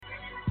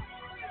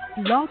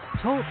Blog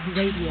Talk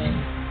Radio.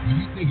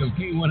 You think of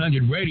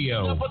K100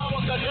 Radio.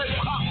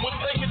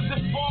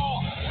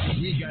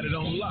 We got it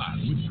on lock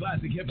with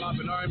classic hip-hop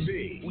and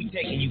R&B. We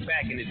taking you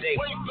back in the day.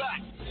 Way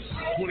back.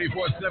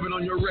 24/7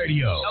 on your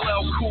radio.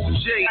 LL Cool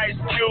J, Ice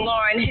Cube,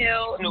 Lauryn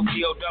Hill, Snoop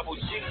D.O. Double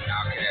G,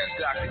 Outkast,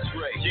 Dr.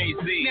 Dre,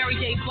 Jay-Z, Mary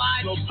J.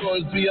 Blige,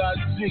 Notorious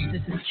B.I.G.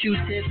 This is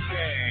Q-Tip.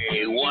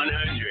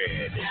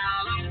 K100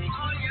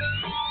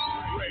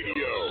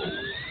 Radio.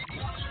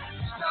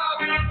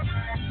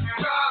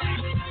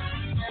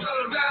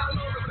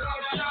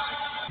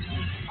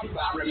 I'm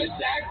Byron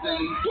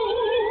Jackson.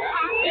 I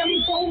am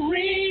for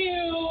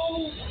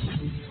real.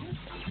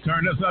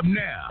 Turn us up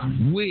now.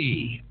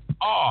 We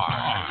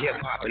are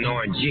hip-hop and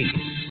R&G.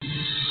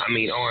 I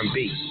mean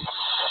R&B.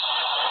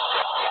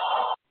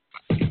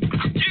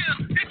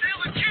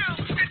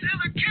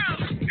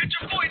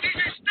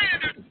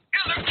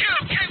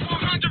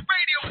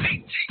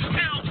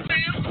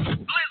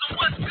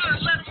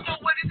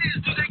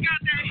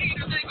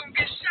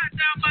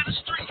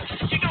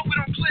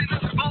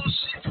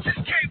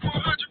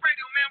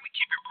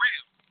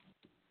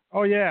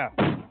 Oh, yeah.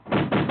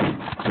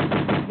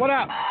 What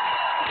up?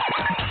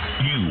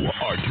 You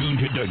are tuned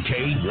to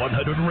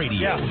K100 Radio,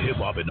 Yeah.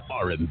 hip-hop and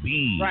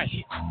R&B. Right.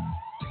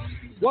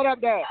 What up,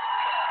 dog?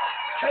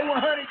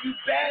 K100, you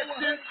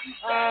bastard.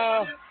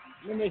 Let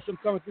me make some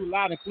coming through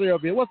loud and clear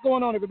over here. What's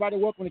going on, everybody?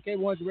 Welcome to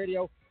K100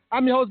 Radio.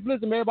 I'm your host,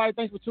 Blizzard. Everybody,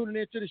 thanks for tuning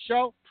in to the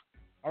show.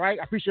 All right.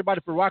 I appreciate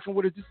everybody for rocking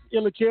with us. This is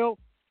Illa Kill.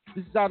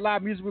 This is our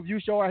live music review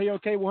show out here on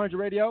K100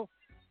 Radio.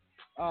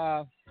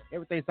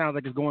 Everything sounds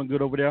like it's going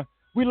good over there.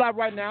 We live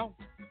right now.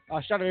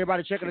 Shout out to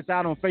everybody checking us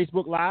out on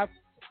Facebook Live,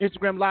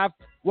 Instagram Live.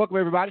 Welcome,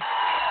 everybody.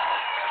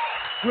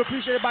 We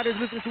appreciate everybody that's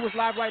listening to us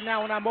live right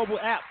now on our mobile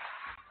app.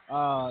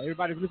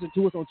 Everybody's listening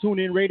to us on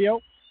TuneIn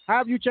Radio.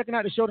 However you checking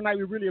out the show tonight,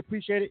 we really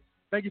appreciate it.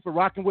 Thank you for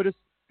rocking with us.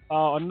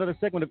 Another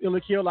segment of Illa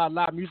Kill, our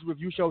live music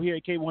review show here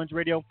at K100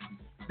 Radio.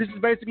 This is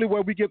basically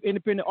where we give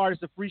independent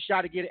artists a free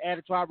shot to get it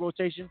added to our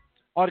rotation.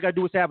 All they got to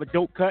do is have a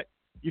dope cut.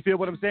 You feel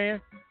what I'm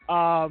saying?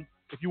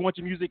 If you want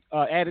your music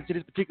added to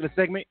this particular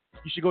segment,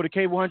 you should go to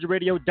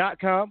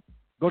K100Radio.com.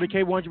 Go to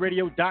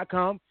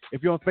K100Radio.com.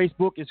 If you're on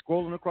Facebook, it's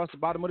scrolling across the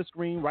bottom of the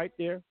screen right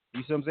there.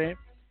 You see what I'm saying?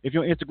 If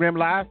you're on Instagram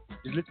Live,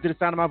 just listen to the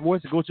sound of my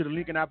voice and go to the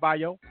link in our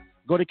bio.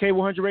 Go to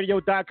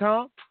K100Radio.com,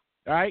 all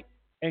right,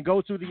 and go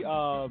to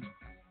the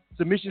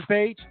submissions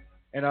page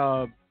and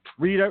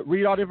read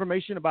all the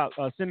information about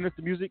sending us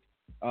the music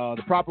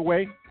the proper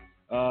way.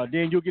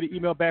 Then you'll get an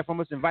email back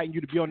from us inviting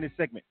you to be on this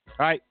segment,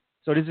 all right?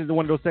 So this is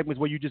one of those segments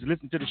where you just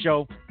listen to the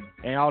show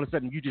and all of a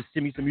sudden you just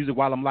send me some music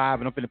while I'm live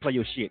and I'm finna play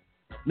your shit.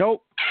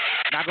 Nope,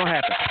 not gonna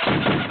happen.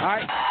 All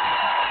right?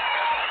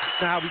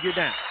 That's not how we get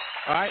down.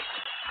 All right?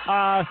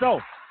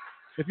 So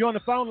if you're on the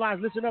phone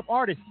lines, listen up,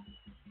 artists.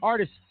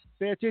 Artists,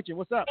 pay attention.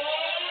 What's up?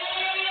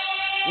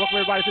 Welcome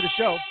everybody to the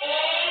show.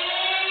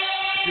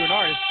 If you're an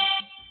artist.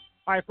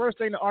 All right, first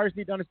thing the artists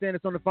need to understand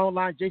is on the phone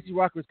line, JC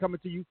Rocker is coming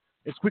to you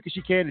as quick as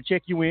she can to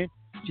check you in.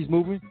 She's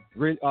moving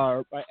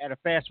at a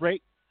fast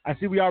rate. I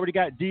see we already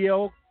got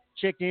D.O.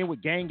 checked in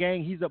with Gang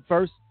Gang. He's up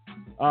first.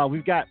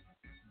 We've got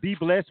Be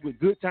Blessed with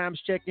Good Times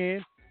checked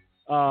in.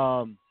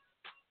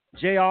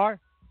 JR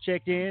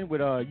checked in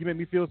with You Make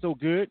Me Feel So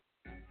Good.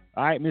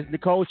 All right, Miss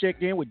Nicole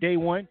checked in with Day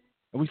One.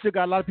 And we still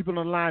got a lot of people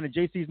on the line, and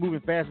JC's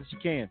moving fast as she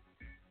can.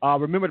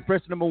 Remember to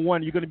press number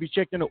 1. You're going to be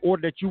checked in the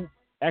order that you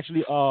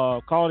actually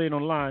called in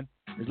online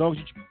as long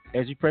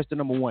as you press the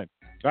number 1.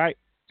 All right?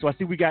 So I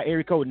see we got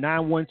area code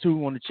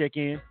 912 on the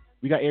check-in.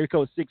 We got area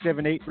code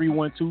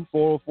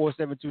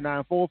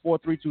 678-312-404-729,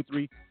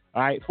 44323,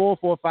 all right,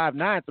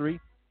 44593,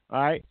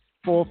 all right,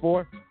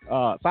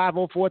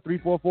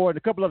 504-344, and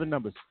a couple other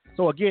numbers.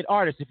 So again,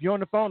 artists, if you're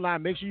on the phone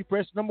line, make sure you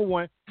press number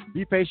 1.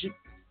 Be patient.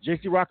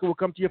 JC Rocker will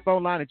come to your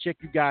phone line and check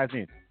you guys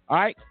in. All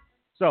right?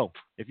 So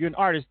if you're an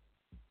artist,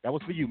 that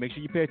was for you. Make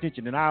sure you pay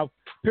attention, and I'll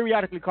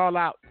periodically call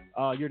out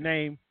your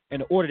name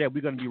and the order that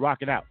we're going to be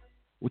rocking out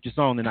with your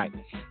song tonight.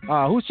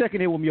 Who's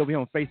checking in with me over here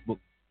on Facebook?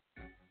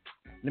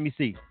 Let me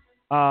see.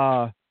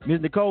 Ms.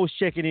 Nicole's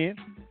checking in.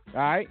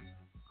 All right.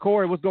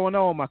 Corey, what's going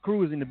on? My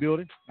crew is in the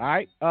building. All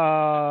right.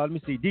 Let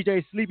me see.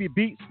 DJ Sleepy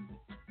Beats,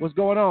 what's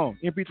going on?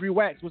 MP3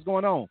 Wax, what's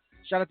going on?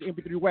 Shout out to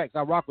MP3 Wax.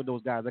 I rock with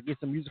those guys. I get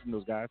some music from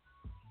those guys.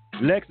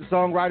 Lex, the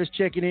songwriter's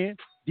checking in.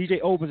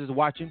 DJ Opens is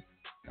watching.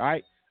 All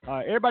right.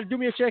 Everybody do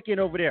me a check-in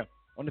over there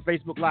on the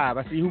Facebook Live.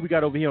 I see who we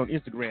got over here on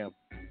Instagram.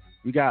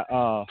 We got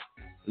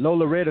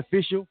Lola Red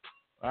Official.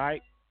 All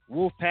right.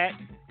 Wolfpack.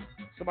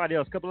 Somebody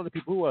else. A couple other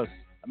people. Who else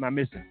am I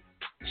missing?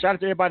 Shout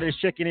out to everybody that's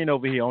checking in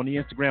over here on the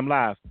Instagram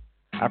Live.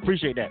 I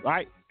appreciate that. All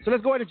right. So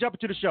let's go ahead and jump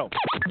into the show.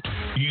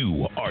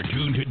 You are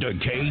tuned to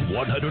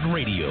K100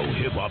 Radio,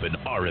 hip hop and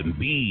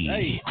R&B.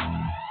 Hey.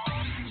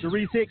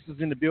 Sharice Hicks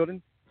is in the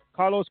building.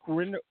 Carlos.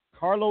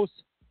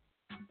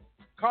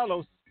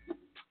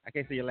 I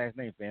can't say your last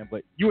name, fam,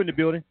 but you in the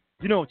building.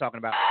 You know what I'm talking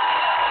about.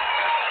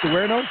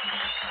 Suerno.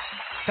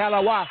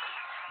 Talawa.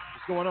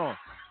 What's going on?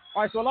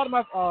 All right. So a lot of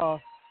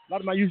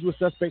my usual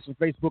suspects from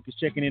Facebook is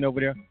checking in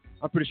over there.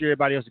 I'm pretty sure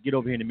everybody else will get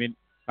over here in a minute.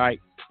 All right.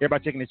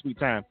 Everybody taking their sweet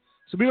time.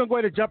 So we're going to go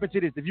ahead and jump into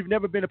this. If you've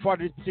never been a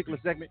part of this particular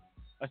segment,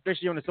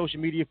 especially on the social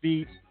media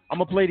feeds, I'm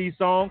going to play these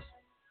songs,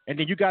 and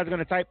then you guys are going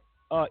to type,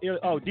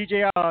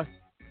 DJ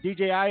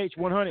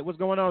IH100, what's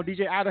going on?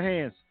 DJ Idle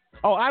Hands.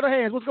 Oh, Idle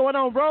Hands, what's going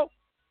on, bro?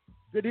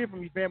 Good to hear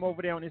from you, fam,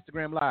 over there on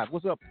Instagram Live.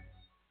 What's up?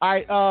 All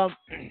right,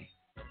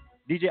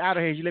 DJ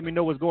Idle Hands, you let me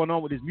know what's going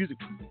on with this music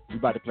we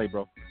about to play,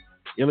 bro.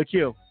 Ill or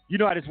Kill. You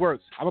know how this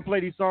works. I'm going to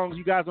play these songs.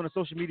 You guys on the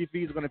social media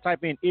feeds are going to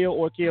type in Ill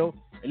or Kill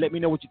and let me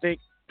know what you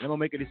think. And I'm going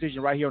to make a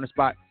decision right here on the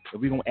spot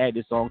if we're going to add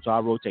this song to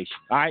our rotation.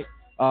 All right?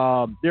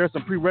 There are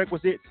some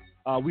prerequisites.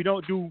 We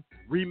don't do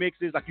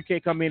remixes. Like, you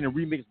can't come in and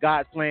remix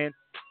God's Plan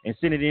and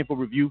send it in for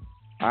review.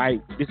 All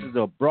right? This is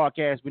a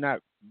broadcast. We're not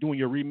doing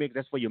your remix.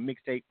 That's for your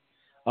mixtape.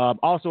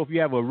 Also, if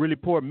you have a really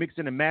poor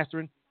mixing and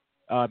mastering,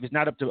 if it's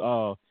not up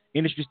to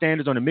industry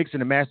standards on the mixing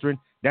and mastering,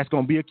 that's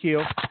going to be a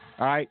kill.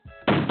 All right?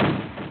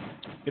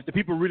 If the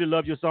people really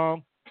love your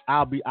song,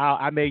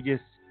 I may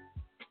just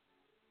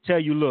tell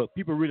you, look,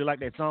 people really like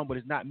that song, but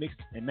it's not mixed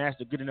and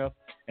mastered good enough,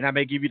 and I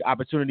may give you the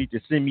opportunity to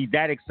send me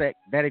that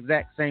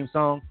exact same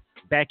song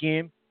back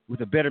in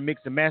with a better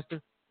mix and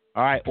master,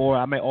 all right? Or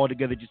I may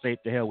altogether just say,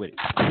 to hell with it.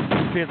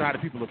 Depends on how the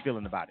people are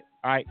feeling about it,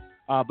 all right?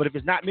 But if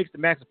it's not mixed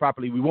and mastered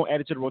properly, we won't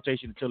add it to the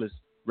rotation until it's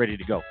ready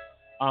to go.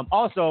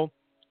 Also,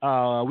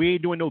 we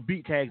ain't doing no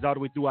beat tags all the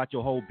way throughout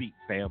your whole beat,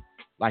 fam.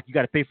 Like, you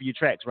got to pay for your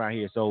tracks around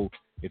here. So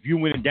if you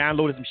went and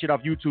downloaded some shit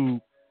off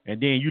YouTube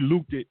and then you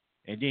looped it,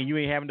 and then you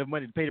ain't having enough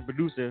money to pay the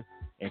producer,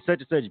 and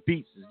such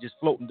beats is just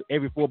floating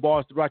every 4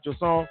 bars throughout your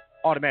song,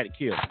 automatic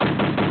kill.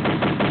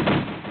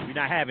 We're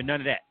not having none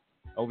of that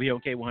over here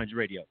on K100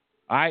 Radio.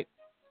 All right?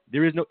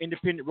 There is no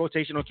independent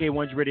rotation on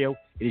K100 Radio.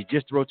 It is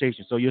just a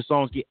rotation. So your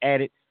songs get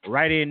added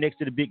right in next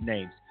to the big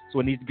names.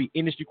 So it needs to be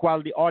industry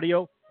quality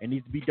audio and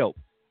needs to be dope.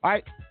 All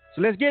right?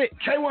 So let's get it.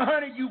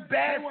 K100, you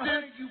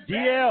bastard.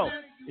 DL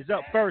is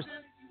up first.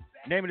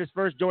 Name of this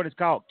first joint is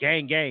called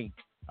Gang Gang.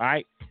 All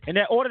right? In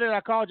that order that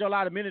I called y'all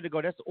out a minute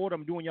ago, that's the order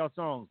I'm doing y'all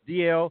songs.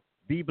 DL,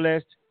 Be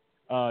Blessed,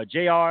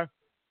 JR,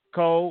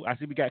 Cole. I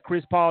see we got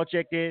Chris Paul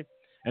checked in,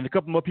 and a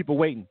couple more people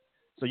waiting.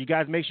 So you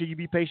guys make sure you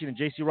be patient, and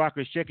JC Rocker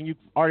is checking you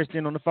artists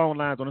in on the phone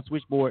lines on the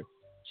switchboard.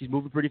 She's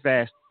moving pretty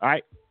fast. All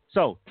right?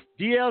 So,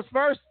 DL's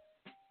first.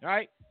 All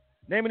right?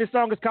 Name of this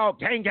song is called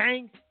Gang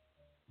Gang.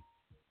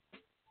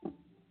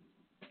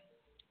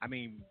 I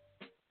mean,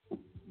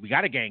 we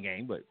got a gang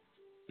gang, but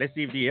let's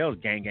see if DL's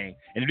gang gang.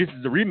 And if this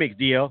is a remix,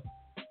 DL,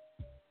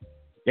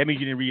 that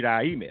means you didn't read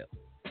our email.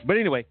 But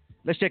anyway,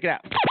 let's check it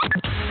out.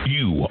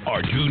 You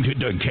are tuned to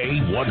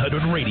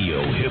K100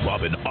 Radio, Hip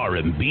Hop and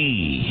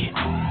R&B.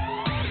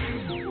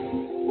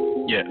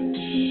 Yeah.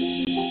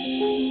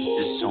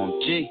 This is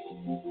on G.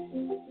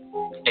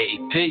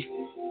 AEP.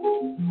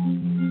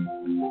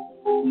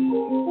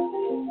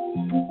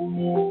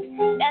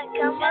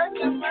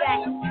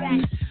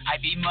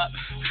 Hype him up,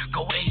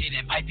 go ahead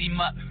and pipe him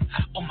up.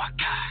 Oh my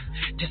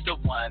God, this the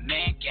one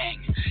man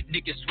gang.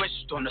 Niggas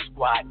switched on the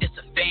squad, this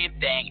a fan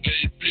thing.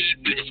 AP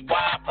be the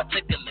squad,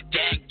 particular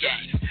gang.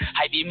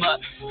 Hype him up,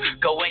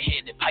 go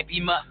ahead and pipe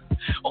him up.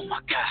 Oh my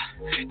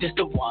God, this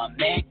the one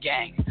man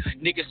gang.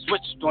 Niggas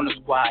switched on the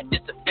squad,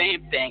 this a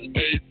fan thing.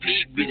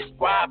 AP be the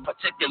squad,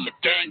 particular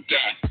gang.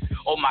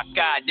 Oh my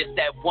God, this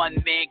that one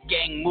man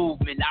gang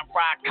movement. I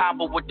ride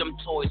combo with them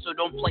toys, so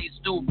don't play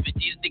stupid.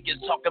 These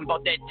niggas talking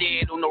about that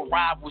dead on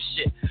arrival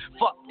shit.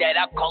 Fuck that,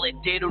 I call it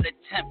dead on the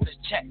tempest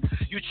check.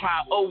 You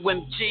try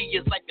OMG,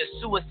 it's like a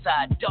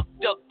suicide. Duck,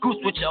 goose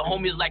with your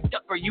homies like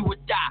duck or you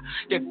would die.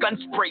 The gun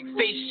spray,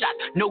 face shot,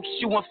 no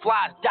shoe and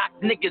flies. Doc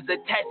niggas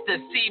attached to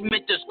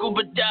cement to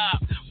scuba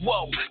dive.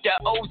 Whoa,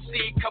 that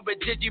OC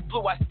covered digi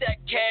blue. I stack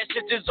cash,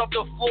 shit off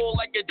the floor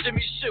like a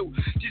Jimmy shoe.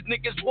 These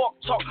niggas walk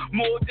talk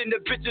more than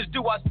the bitches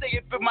do. I stay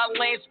up in my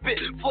lane, spit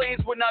flames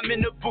when I'm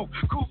in the booth.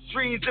 Cool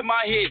dreams in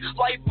my head,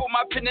 life on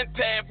my pen and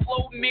pad.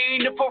 Flow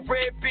mean if a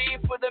red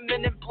beam for the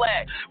men in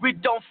black. We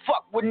don't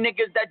fuck with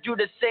niggas that do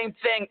the same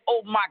thing.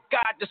 Oh my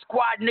God, the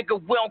squad nigga,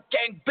 we don't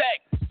gang back.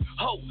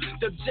 Ho,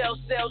 the jail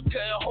cells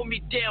couldn't hold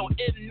me down.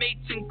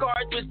 Inmates and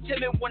guards was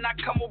timid when I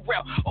come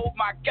around. Oh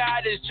my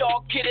God, is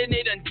y'all kidding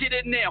it and did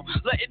it now?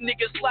 Letting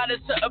niggas slide is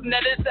something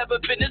that has never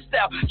been a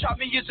style. Try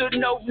me is a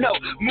no.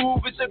 Move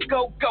is a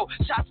go.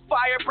 Shots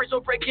fired, praise or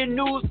breaking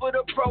news for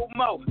the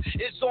promo.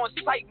 It's on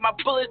site, my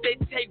bullets, they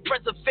take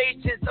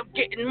reservations. I'm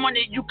getting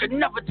money, you can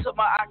never tell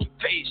my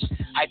occupation.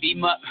 Hype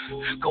him up,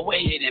 go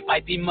ahead and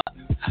pipe him up.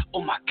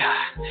 Oh my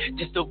God,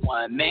 this the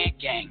one man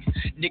gang.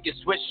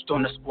 Niggas switched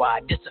on the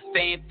squad, this a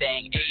fan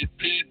thing. AP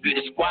be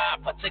the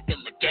squad,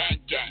 particular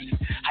gang.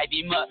 Hype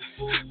him up,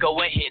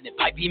 go ahead and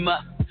pipe him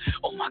up.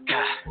 Oh my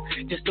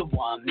God, this the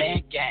one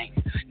man gang.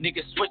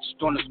 Niggas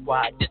switched on the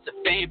squad, this a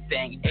fan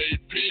thing.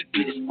 AP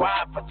be the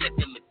squad,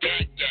 particular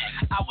gang.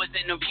 I was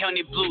in them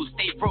county blues,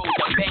 state roads,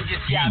 the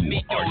banges, yeah,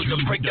 me those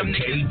to break them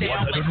niggas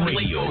down like a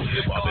Leo.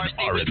 Guards,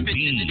 they was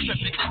bitches and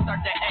tripping to start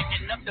to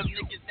acting up them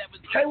niggas that was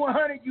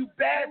K100, you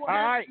bad one.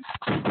 All right.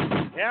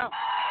 Yeah.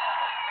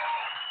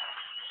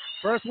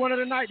 First one of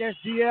the night, that's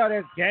DL,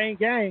 that's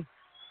gang.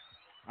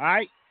 All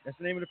right. That's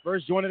the name of the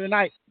first joint of the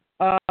night.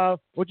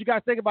 What you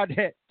guys think about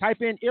that?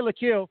 Type in Ill or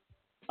Kill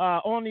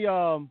on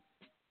the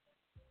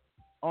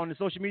on the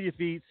social media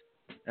feeds,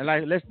 and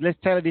like let's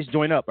tally this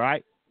joint up. All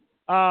right.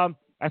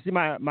 I see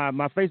my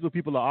Facebook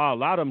people are a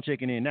lot of them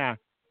checking in now.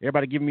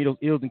 Everybody giving me those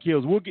ills and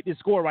kills. We'll get this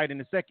score right in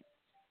a second.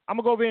 I'm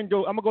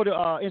gonna go to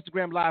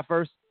Instagram Live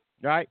first.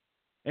 All right.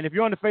 And if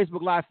you're on the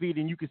Facebook Live feed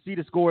and you can see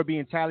the score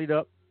being tallied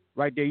up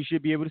right there, you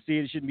should be able to see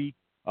it. It should be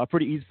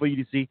pretty easy for you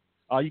to see.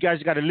 You guys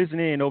just got to listen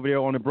in over there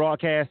on the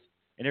broadcast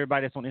and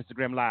everybody that's on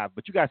Instagram Live.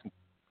 But you guys can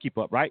keep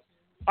up, right?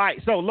 All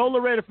right, so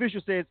Lola Red Official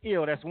says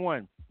ill. That's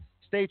 1.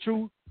 Stay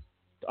true,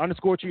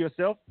 _ to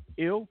yourself,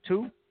 ill.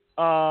 2.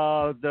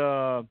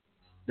 The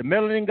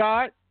Melanin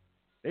God,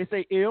 they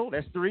say ill.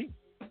 That's 3.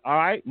 All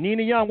right.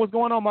 Nina Young, what's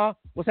going on, Ma?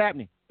 What's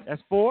happening?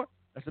 That's 4.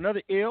 That's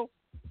another ill.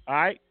 All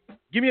right.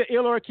 Give me an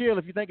ill or a kill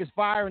if you think it's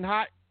fire and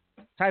hot.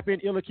 Type in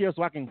ill or kill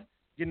so I can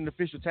get an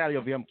official tally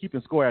over here. I'm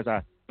keeping score as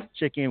I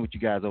check in with you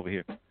guys over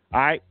here.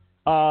 All right.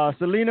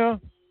 Selena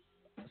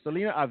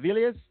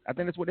Aviles, I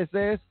think that's what it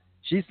says.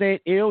 She said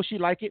ill. She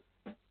like it.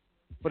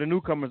 For the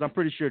newcomers, I'm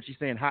pretty sure she's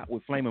saying hot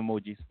with flame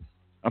emojis.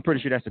 I'm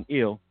pretty sure that's an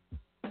ill.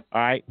 All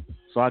right.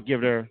 So I'll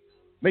give her.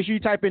 Make sure you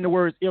type in the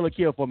words ill or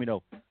kill for me,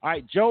 though. All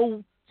right.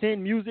 Joe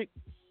 10 Music,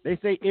 they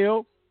say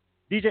ill.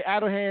 DJ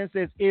Idlehand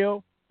says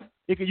ill.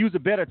 It could use a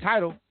better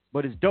title,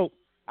 but it's dope.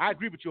 I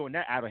agree with you on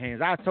that,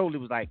 Idlehands. I totally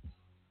was like,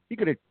 he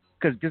could have,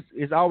 because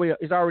it's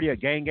already a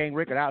gang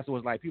record out, so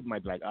it's like people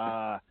might be like,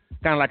 kind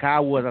of like how I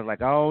was. I was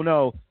like, oh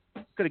no,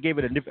 could have gave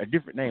it a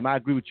different name. I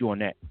agree with you on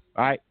that.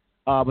 All right,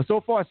 but so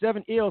far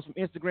 7 ills from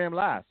Instagram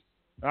Live.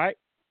 All right,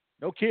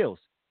 no kills.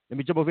 Let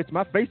me jump over to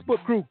my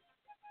Facebook crew.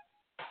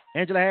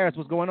 Angela Harris,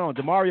 what's going on?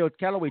 Demario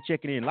Calloway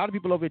checking in. A lot of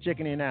people over here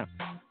checking in now.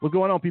 What's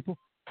going on, people?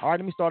 All right,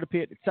 let me start up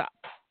here at the top.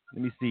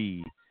 Let me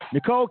see.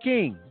 Nicole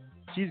King,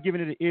 she's giving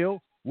it an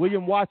ill.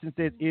 William Watson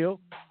says ill.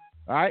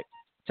 All right.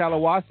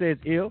 Talawa says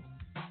ill.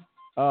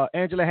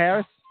 Angela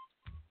Harris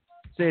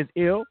says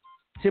ill.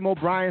 Tim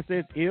O'Brien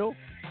says ill.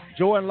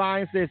 Joanne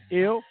Lyon says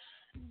ill.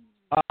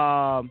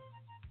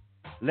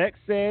 Lex,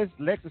 the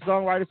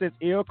songwriter, says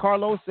ill.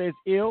 Carlos says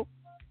ill.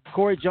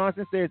 Corey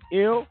Johnson says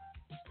ill.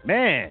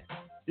 Man,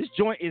 this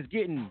joint is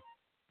getting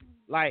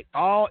like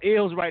all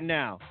ills right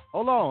now.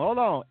 Hold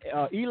on.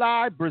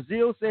 Eli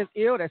Brazil says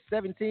ill. That's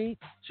 17.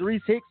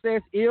 Sharice Hicks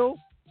says ill.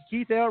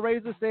 Keith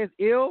Hellraiser says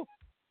ill.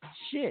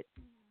 Shit.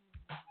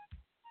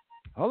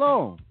 Hold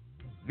on.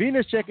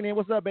 Venus checking in.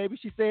 What's up, baby?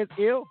 She says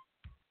ill.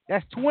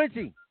 That's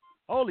 20.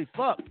 Holy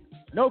fuck.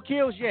 No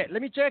kills yet.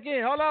 Let me check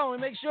in. Hold on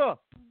and make sure.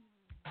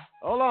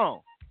 Hold on.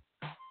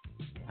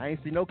 I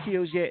ain't see no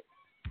kills yet.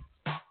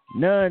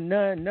 None.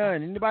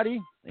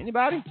 Anybody?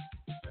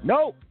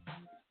 Nope.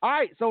 All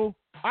right, so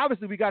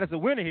obviously we got us a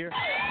winner here.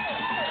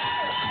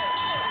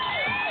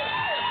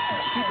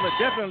 People are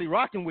definitely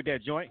rocking with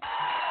that joint.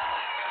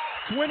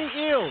 20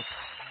 ills.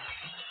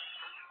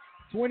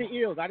 20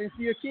 ills. I didn't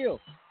see a kill.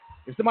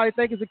 If somebody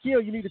thinks it's a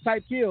kill, you need to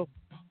type kill.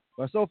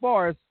 But so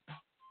far, it's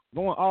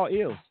going all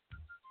ills.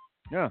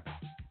 Yeah.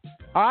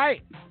 All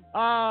right.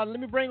 Let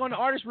me bring on the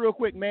artist real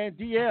quick, man.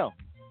 DL.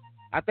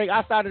 I think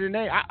outside of the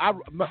name,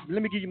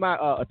 let me give you my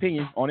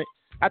opinion on it.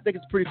 I think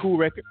it's a pretty cool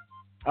record.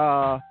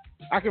 I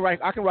can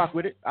rock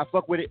with it. I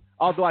fuck with it.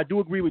 Although I do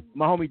agree with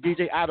my homie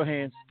DJ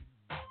Idlehands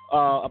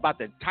about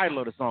the title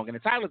of the song. And the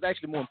title is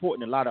actually more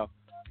important than a lot of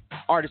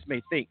artists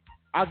may think.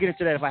 I'll get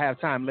into that if I have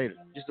time later.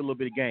 Just a little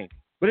bit of game.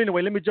 But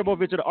anyway, let me jump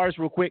over to the artist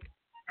real quick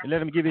and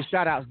let him give his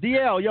shout outs.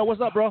 DL, yo,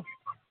 what's up, bro?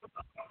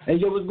 Hey,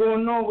 yo, what's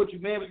going on with you,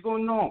 man? What's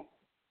going on?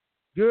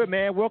 Good,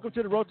 man. Welcome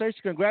to the rotation.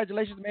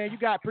 Congratulations, man. You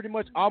got pretty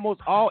much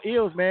almost all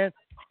ills, man.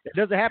 It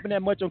doesn't happen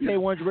that much on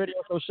K1's radio.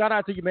 So shout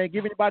out to you, man.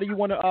 Give anybody you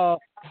want to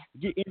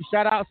get any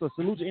shout outs or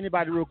salute to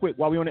anybody real quick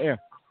while we're on the air.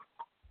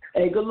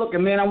 Hey, good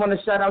looking, man. I want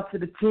to shout out to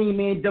the team,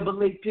 man.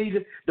 Double AP,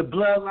 the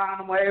bloodline.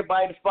 I want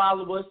everybody to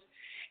follow us.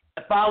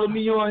 Follow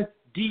me on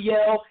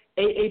DL,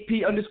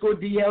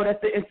 AAP_DL.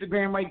 That's the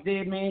Instagram right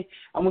there, man.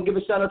 I want to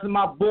give a shout out to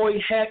my boy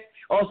Heck,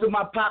 also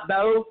my pop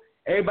Battle.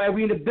 Everybody,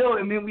 we in the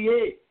building, man. We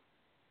here.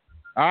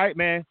 All right,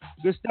 man.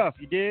 Good stuff.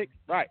 You dig?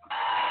 Right.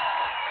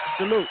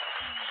 Salute.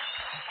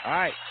 All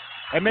right.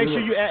 And make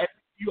sure you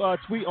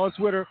tweet on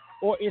Twitter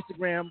or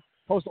Instagram,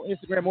 post on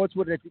Instagram or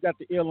Twitter that you got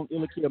the ill on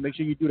ill or kill. Make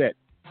sure you do that.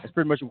 That's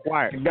pretty much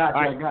required. I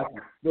got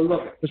you. Good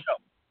luck. For sure.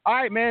 All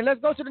right, man.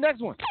 Let's go to the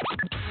next one.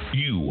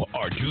 You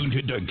are tuned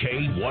to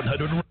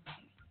K100.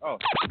 Oh.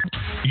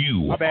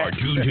 You are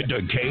tuned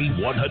to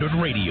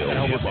K100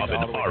 Radio, hip hop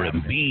and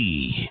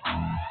R&B.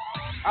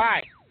 All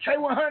right.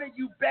 K100,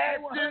 you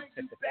bastard.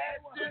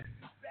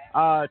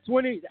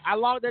 20. I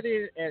logged that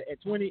in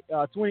at 20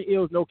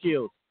 ills, no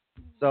kills.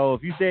 So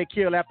if you said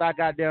kill after I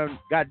got done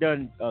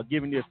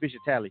giving the official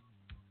tally,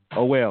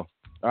 oh well.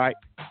 All right.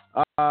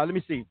 Let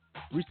me see.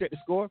 Reset the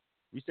score.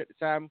 Reset the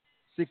time.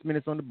 6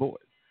 minutes on the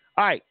board.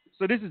 All right.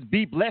 So this is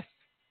Be Blessed.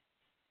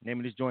 Name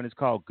of this joint is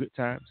called Good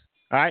Times.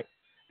 All right.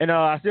 And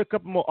I see a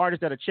couple more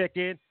artists that are checked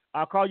in.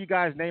 I'll call you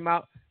guys' name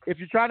out. If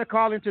you're trying to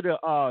call into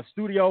the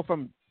studio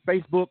from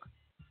Facebook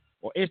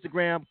or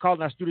Instagram,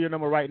 call our studio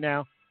number right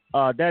now.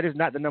 That is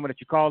not the number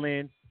that you call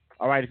in.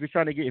 All right. If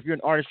you're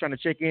an artist trying to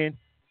check in,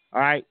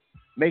 all right,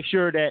 make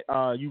sure that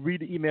you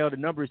read the email. The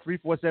number is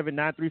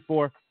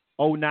 347-934-5855.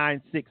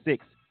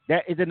 0966.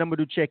 That is the number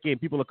to check in.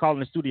 People are calling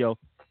the studio,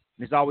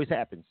 and this always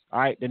happens. All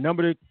right, the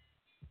number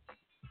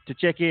to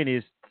check in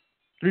is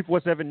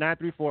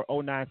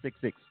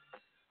 347-934-0966.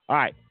 All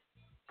right,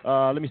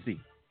 let me see.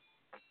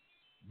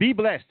 Be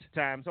blessed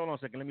times. Hold on a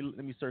second.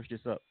 Let me search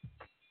this up.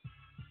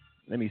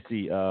 Let me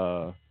see.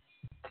 Hold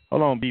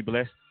on, Be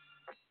blessed.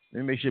 Let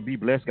me make sure Be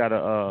blessed got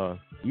a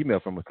email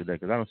from us today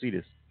because I don't see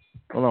this.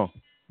 Hold on.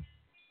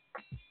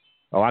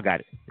 Oh, I got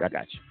it. I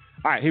got you.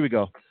 All right, here we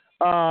go.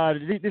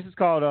 This is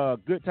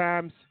called Good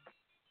Times.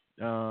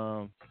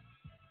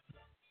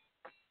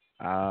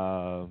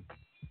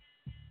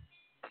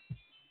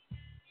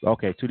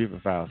 Okay, two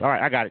different files. All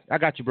right, I got it. I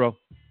got you, bro.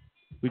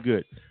 We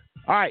good.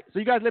 All right, so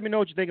you guys let me know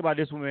what you think about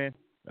this one, man.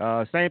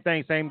 Same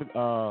thing.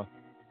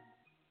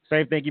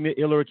 Give me an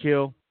ill or a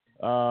kill.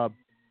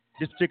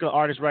 This particular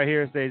artist right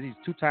here says he's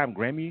 2-time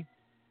Grammy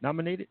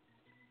nominated.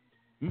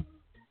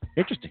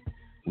 Interesting.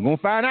 We're going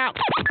to find out.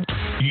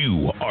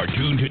 You are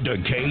tuned to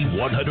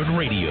K100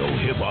 Radio,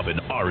 Hip Hop and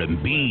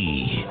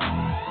R&B.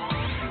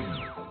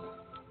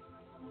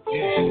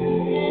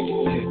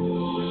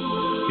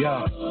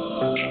 Yeah.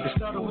 It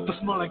started with a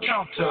small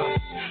encounter.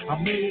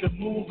 I made a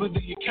move and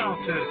then you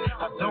countered.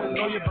 I don't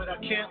know you, but I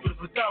can't live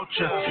without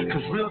you.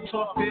 Cause real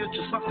talk is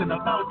just something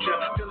about you.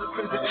 Feeling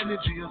crazy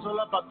energy is all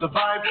about the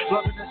vibe.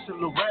 Loving the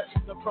silhouette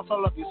from the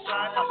profile of your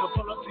side. I can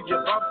pull up to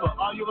your bumper.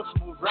 Are you a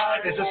smooth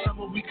ride? Is there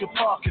somewhere we could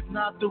park? If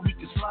not, then we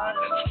can slide.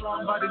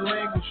 Strong body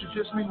language, you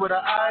just me with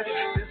her eyes.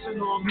 Dancing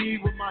on me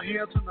with my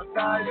hands on the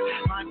thighs.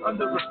 I'm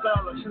under a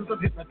spell, since I'm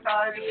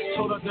hypnotized.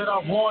 Told her that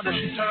I want her,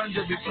 she turned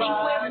to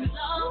reply.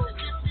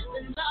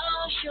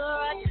 Sure,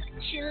 I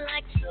touch you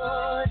like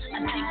sword. I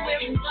think we're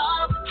in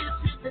love,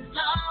 this isn't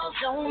love.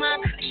 Don't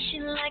mind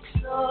crushing like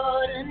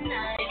sword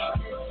tonight.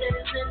 This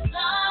isn't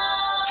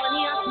love.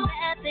 Funny how some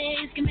bad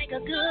things can make a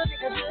good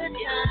time.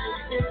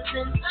 This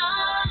isn't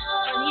love.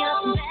 Funny how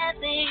some bad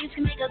things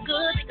can make a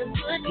good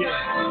time.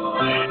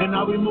 Yeah. And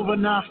now we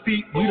moving our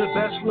feet. We the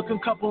best looking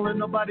couple and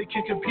nobody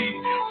can compete.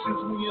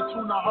 Since we in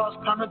tune, our hearts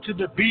pounding to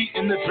the beat.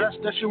 And the dress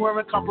that she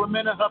wearing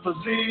complimenting her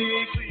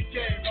physique.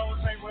 Yeah,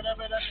 always say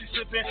whatever that she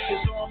sipping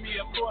is on me,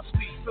 of course,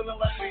 me. Feeling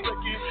like we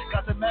clicking.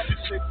 Got the magic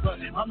stick,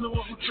 but I'm the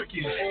one who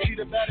tricking. She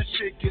the baddest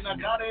chick, and I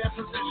got her in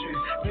position.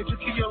 Major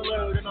key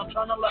alert, and I'm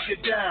trying to lock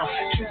it down.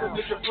 She's a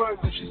Mr.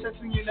 Ferguson, she's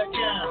sexy in that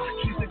gown.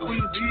 She's the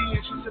queen bee,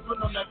 and she's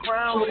sipping on that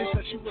crown. Shorty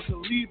said she was a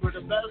Libra,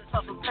 the baddest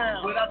type of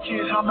town. But I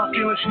can't hide my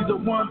feelings, she's the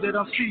one that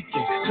I'm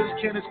seeking.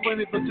 Just can't explain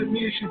it, but to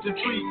me she's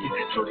intriguing.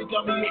 Shorty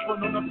got me up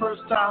on the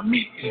first time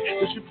meeting.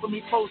 Then she put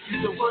me close,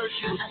 she's the word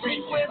she was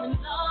speaking. I think we're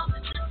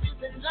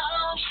in love,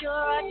 love, sure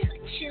I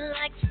touch you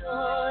like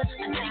sword. I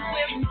think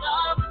we're in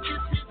love,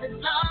 this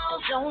isn't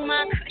love. Don't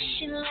mind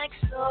crushing like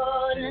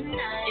sword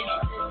tonight.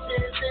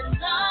 This isn't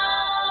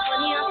love.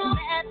 Funny how some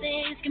bad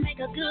things can make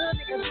a good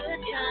time.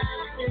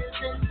 This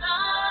isn't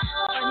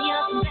love. Funny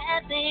how some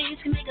bad things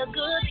can make a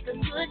good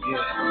time. You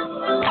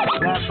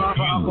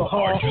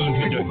are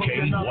tuned to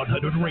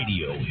K100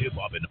 Radio, Hip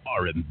Hop and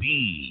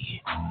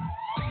R&B.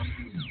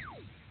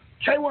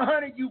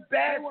 K100, you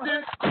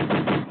bastard!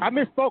 I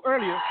misspoke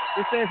earlier.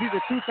 It says he's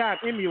a two-time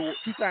Emmy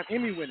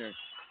winner.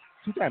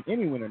 Two-time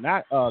Emmy winner,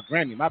 not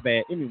Grammy. My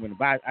bad, Emmy winner.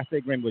 But I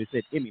said Grammy, but it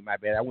said Emmy. My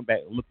bad. I went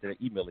back and looked at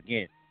the email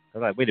again. I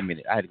was like, wait a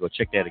minute. I had to go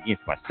check that again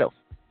for myself.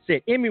 It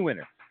said Emmy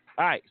winner.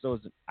 All right, so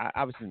it's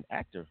obviously an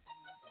actor,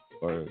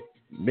 or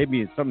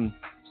maybe it's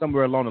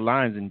somewhere along the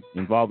lines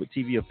involved with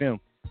TV or film.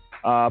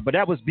 But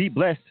that was Be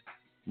Blessed.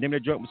 The name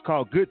of the joint was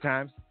called Good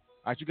Times.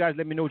 All right, you guys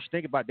let me know what you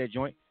think about that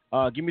joint.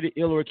 Give me the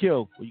ill or a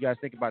kill. What you guys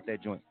think about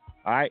that joint?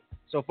 All right.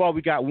 So far,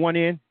 we got one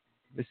in.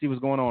 Let's see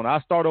what's going on.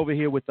 I'll start over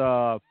here with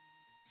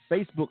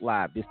Facebook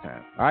Live this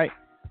time. All right.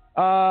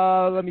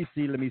 Let me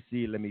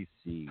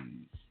see.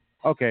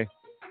 Okay.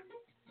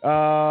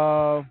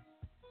 All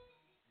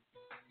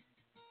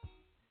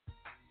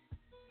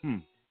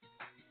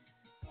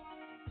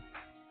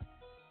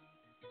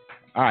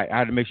right. I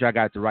had to make sure I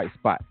got the right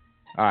spot.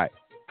 All right.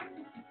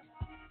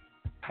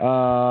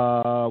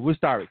 We'll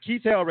start with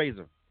Keith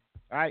Hellraiser.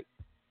 All right.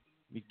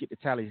 Let me get the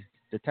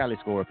tally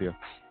score up here.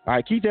 All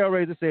right, Keith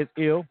Hellraiser says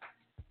ill.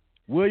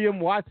 William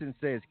Watson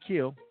says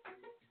kill.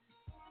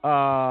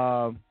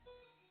 Angela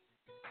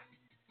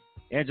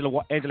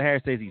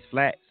Harris says he's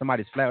flat.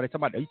 Somebody's flat. Are you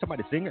talking about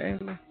the singer,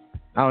 Angela?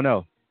 I don't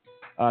know.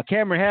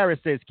 Cameron Harris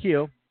says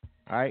kill.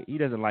 All right, he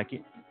doesn't like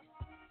it.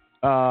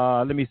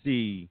 Let me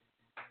see.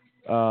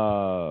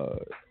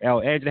 Angela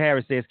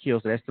Harris says kill,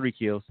 so that's 3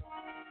 kills.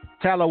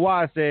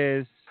 Talawa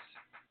says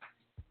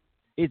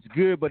it's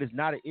good, but it's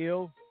not an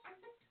ill.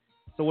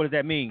 So what does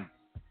that mean?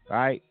 All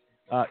right.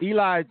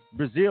 Eli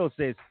Brazil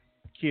says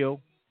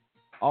kill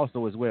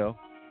also as well.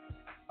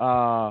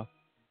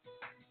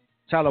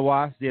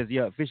 Chalawa says,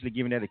 yeah, officially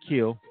giving that a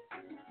kill.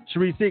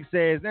 Cherie Six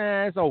says,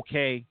 it's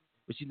okay,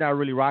 but she's not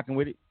really rocking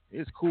with it.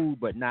 It's cool,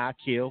 but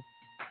kill.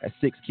 That's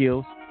 6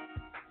 kills.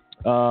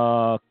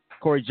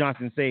 Corey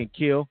Johnson saying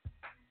kill.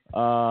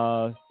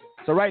 So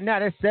right now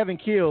that's 7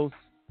 kills.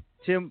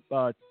 Tim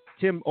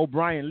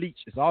O'Brien Leach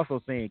is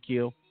also saying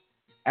kill.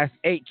 That's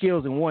 8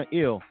 kills and 1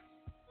 ill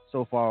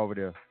so far over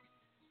there.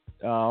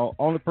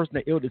 only person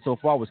that illed it so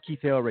far was Keith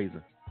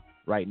Hellraiser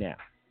right now.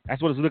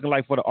 That's what it's looking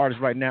like for the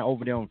artist right now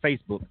over there on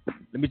Facebook.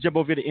 Let me jump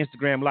over here to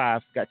Instagram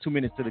Live. Got 2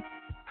 minutes to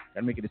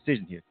gotta make a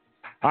decision here.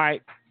 All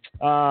right.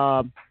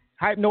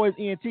 Hype Noise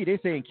ENT, they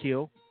saying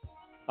kill.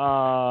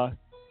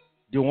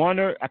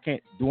 Duana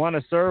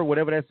Sir,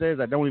 whatever that says.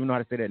 I don't even know how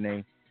to say that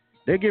name.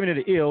 They're giving it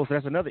an ill, so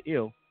that's another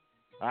ill.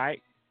 All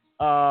right.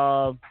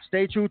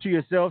 Stay True to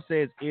Yourself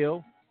says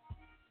ill.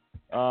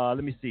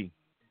 Let me see.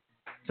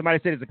 Somebody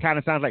said it kind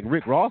of sounds like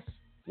Rick Ross.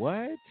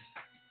 What?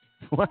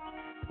 What?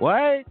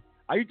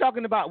 Are you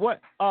talking about what?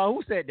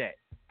 Who said that?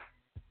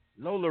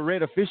 Lola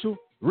Red Official?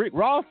 Rick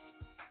Ross?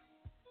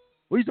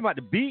 What are you talking about,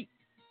 the beat?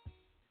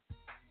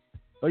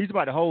 Are you talking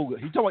about the whole? Are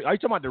you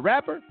talking about the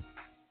rapper?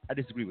 I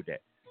disagree with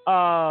that.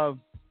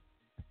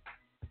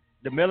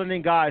 The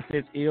Melanin Guy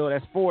says ill.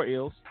 That's 4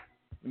 ills.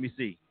 Let me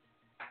see.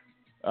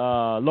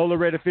 Lola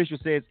Red Official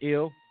says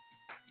ill.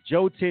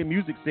 Joe 10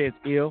 Music says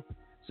ill.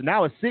 So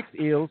now it's 6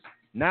 ills,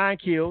 9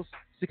 kills,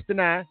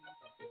 6-9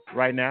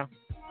 right now.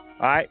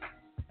 All right.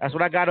 That's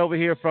what I got over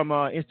here from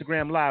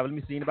Instagram Live. Let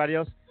me see. Anybody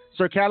else?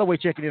 Sir Calloway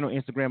checking in on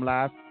Instagram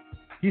Live.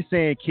 He's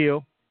saying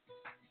kill.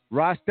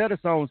 Ross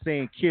Stedison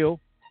saying kill.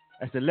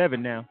 That's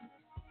 11 now.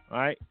 All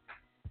right.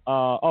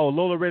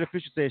 Lola Red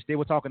Official says they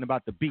were talking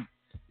about the beat.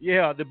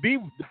 Yeah, the beat.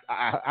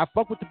 I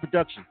fuck with the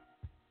production,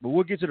 but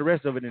we'll get to the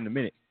rest of it in a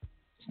minute.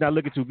 It's not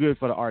looking too good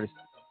for the artist.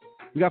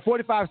 We got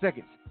 45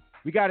 seconds.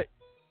 We got it.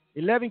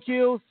 11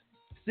 kills,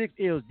 6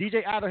 ills.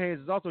 DJ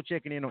Idlehands is also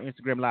checking in on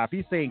Instagram Live.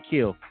 He's saying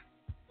kill.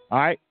 All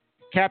right.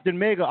 Captain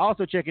Mega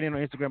also checking in on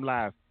Instagram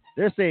Live.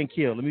 They're saying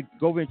kill. Let me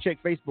go over and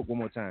check Facebook one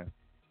more time.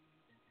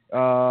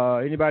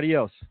 Anybody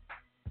else?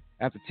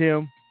 After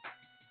Tim.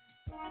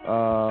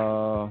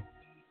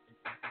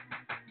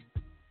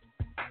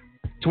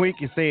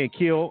 Twink is saying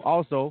kill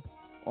also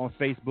on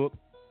Facebook.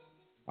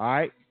 All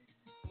right.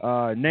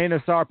 Nana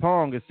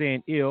Sarpong is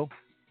saying ill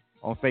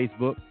on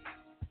Facebook.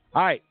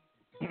 All right.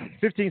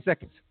 15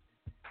 seconds.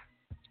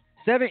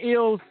 7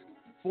 ills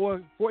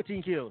for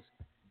 14 kills.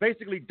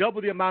 Basically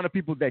double the amount of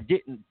people that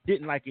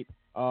didn't like it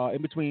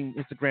in between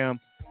Instagram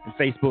and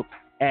Facebook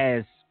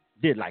as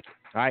did like it.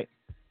 All right.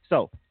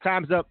 So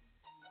time's up,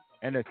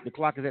 and the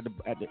clock is at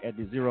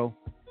the 0.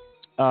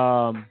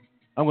 I'm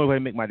gonna go ahead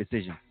and make my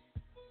decision.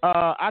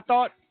 I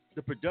thought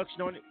the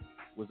production on it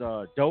was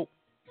dope.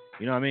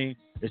 You know what I mean?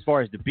 As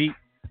far as the beat,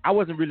 I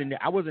wasn't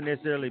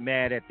necessarily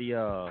mad at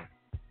the.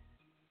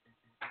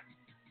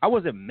 I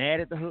wasn't mad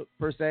at the hook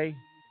per se.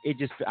 It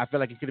just, I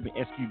feel like it could have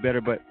been SQ better,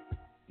 but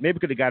maybe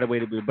could have got away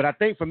with it. But I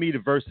think for me, the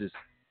verses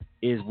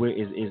is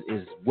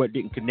what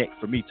didn't connect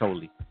for me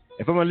totally.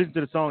 If I'm gonna listen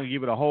to the song and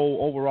give it a whole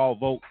overall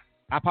vote,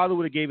 I probably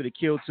would have gave it a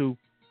kill too.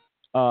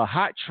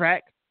 Hot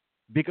track,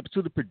 big up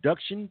to the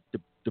production,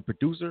 the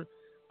producer.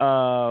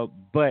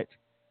 But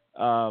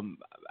I'm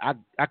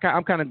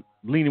kind of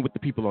leaning with the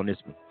people on this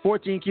one.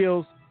 14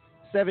 kills,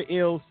 7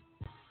 ills.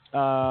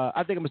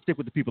 I think I'm gonna stick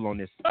with the people on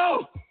this.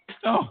 Oh,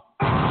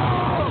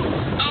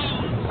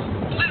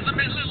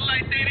 Elizabeth look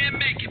like they didn't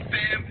make it,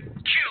 fam.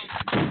 Kill.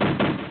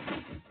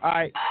 All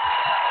right.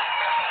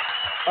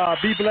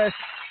 Be blessed.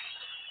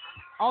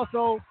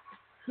 Also,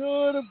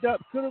 could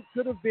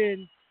have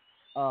been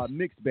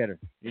mixed better.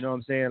 You know what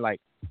I'm saying? Like,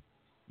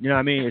 you know what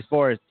I mean? As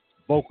far as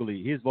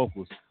vocally, his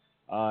vocals,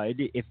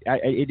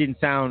 it didn't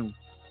sound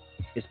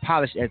as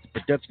polished as the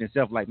production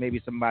itself. Like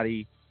maybe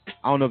somebody,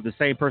 I don't know if the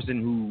same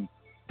person who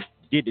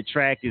did the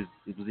track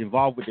was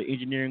involved with the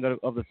engineering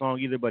of the song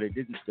either, but it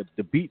didn't.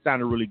 The beat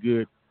sounded really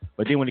good,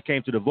 but then when it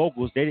came to the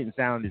vocals, they didn't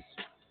sound as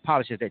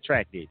polished as that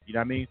track did. You know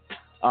what I mean?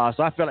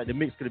 So I felt like the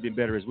mix could have been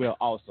better as well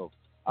also.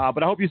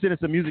 But I hope you sending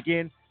some music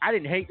in. I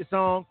didn't hate the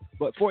song,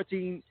 but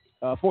 14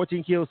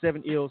 kills,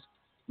 7 ills.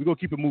 We're going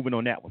to keep it moving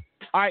on that one.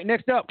 All right,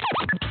 next up.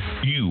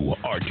 You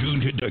are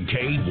tuned to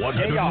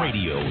K100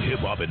 Radio, Hip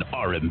Hop and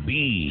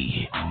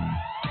R&B.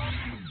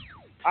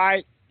 All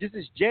right, this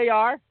is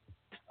JR.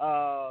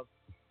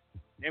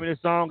 Name of the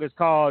song is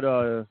called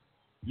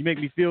You Make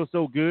Me Feel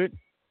So Good.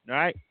 All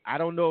right, I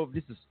don't know if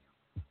this is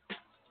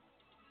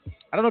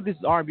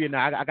R&B or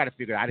not. I got to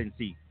figure it out. I didn't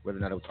see whether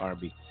or not it was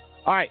R&B.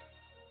 All right,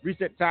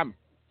 reset time.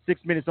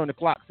 6 minutes on the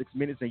clock. 6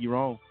 minutes and you're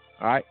on.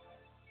 All right,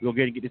 we're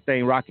going to get this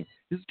thing rocking.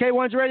 This is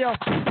K100 Radio.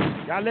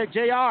 Y'all let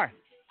JR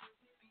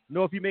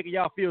know if you making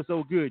y'all feel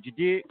so good. You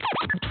did?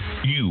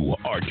 You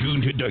are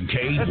tuned to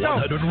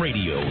K100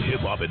 Radio, Hip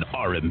Hop and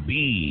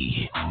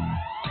R&B.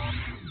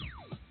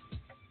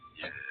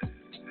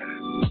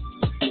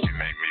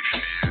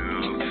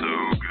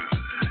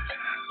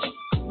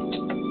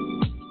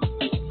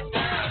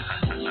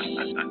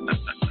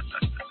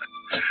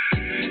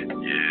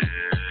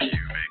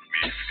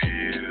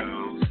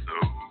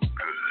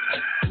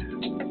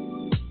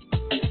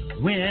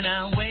 When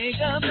I wake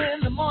up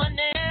in the morning,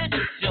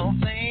 your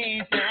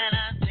face that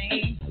I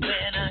see.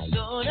 When I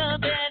go to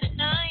bed at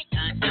night,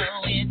 I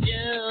know it's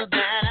you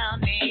that I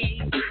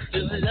need to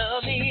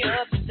love me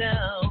up and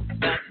down.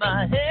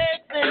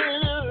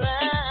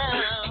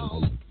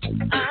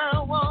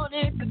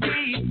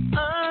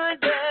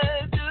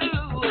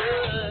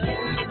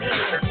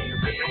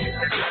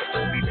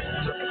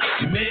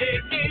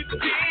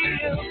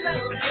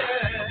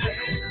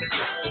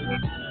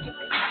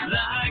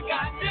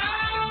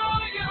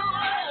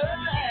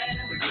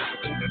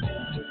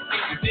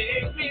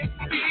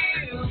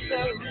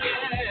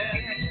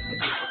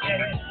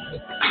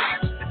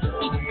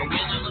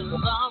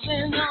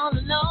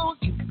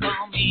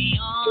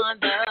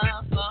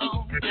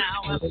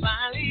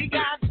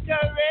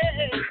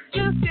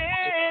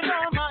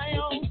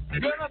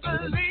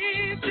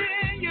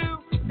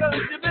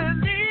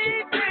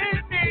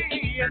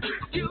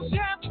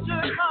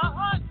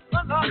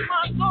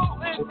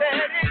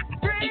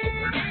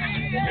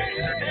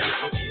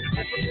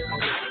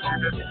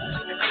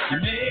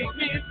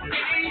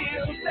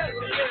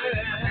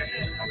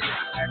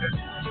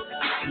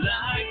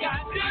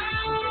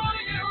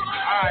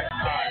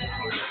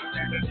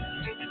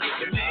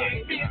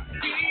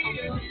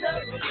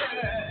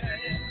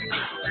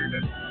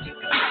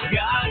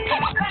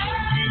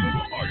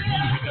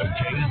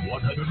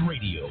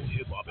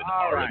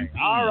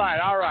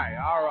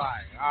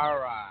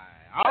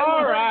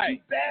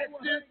 right.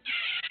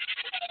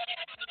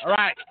 All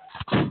right.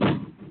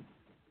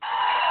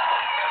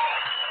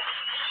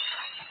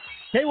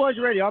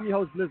 K100 Radio. I'm your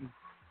host, Blizzard.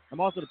 I'm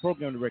also the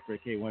program director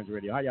at K100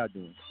 Radio. How y'all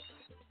doing?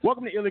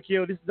 Welcome to Ill or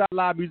Kill. This is our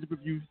live music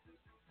review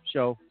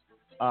show.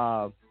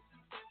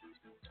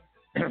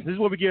 This is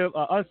where we give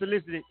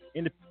unsolicited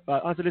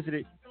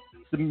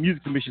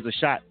music submissions a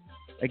shot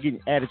at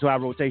getting added to our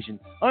rotation.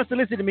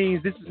 Unsolicited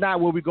means this is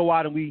not where we go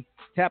out and we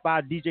tap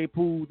our DJ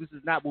pool. This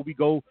is not where we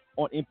go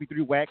on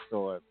MP3 Wax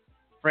or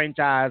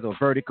Franchise or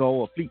Vertigo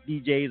or Fleet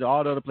DJs or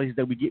all the other places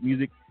that we get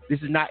music. This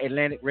is not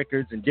Atlantic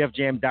Records and Def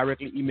Jam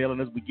directly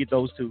emailing us. We get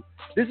those too.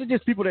 This is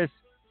just people that's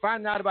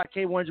finding out about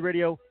K100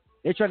 Radio.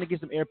 They're trying to get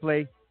some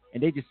airplay,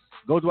 and they just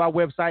go to our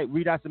website,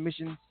 read our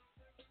submissions,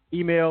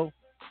 email,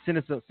 send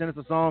us a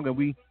song, and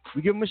we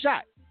give them a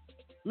shot.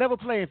 Level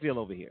playing field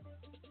over here.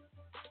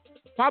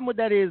 Problem with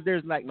that is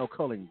there's like no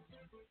culling.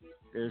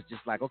 There's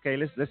just like, okay,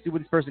 let's see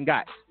what this person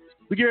got.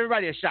 We give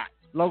everybody a shot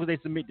as long as they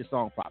submit the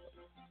song properly.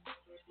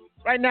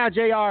 Right now,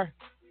 JR,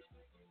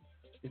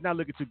 it's not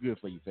looking too good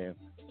for you, fam.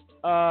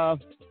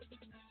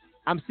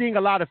 I'm seeing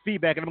a lot of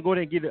feedback, and I'm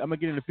gonna get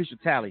an official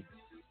tally.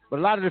 But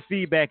a lot of the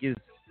feedback is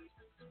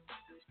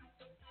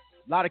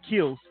a lot of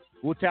kills.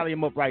 We'll tally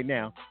them up right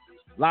now.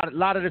 A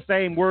lot of the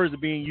same words are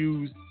being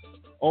used,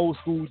 old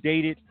school,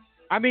 dated.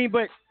 I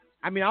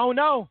don't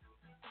know.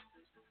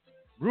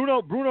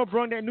 Bruno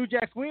brung that New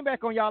Jack Swing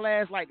back on y'all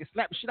ass like it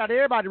slapped the shit out of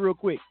everybody real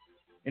quick,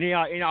 and then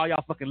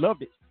y'all fucking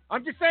loved it.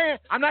 I'm just saying.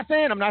 I'm not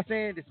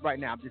saying this right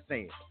now. I'm just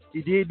saying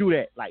he did do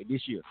that like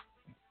this year.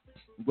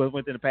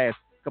 Within the past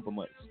couple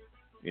months.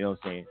 You know what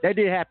I'm saying? That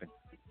did happen.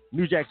 A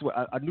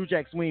New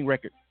Jack Swing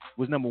record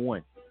was number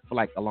one for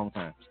like a long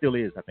time. Still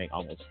is, I think,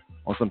 almost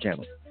on some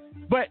channels.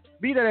 But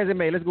be that as it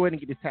may, let's go ahead and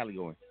get this tally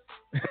going.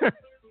 I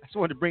just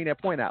wanted to bring that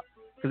point out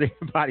because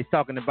everybody's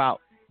talking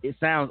about it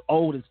sounds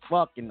old as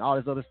fuck and all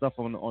this other stuff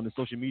on the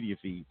social media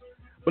feed.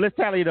 But let's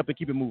tally it up and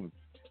keep it moving.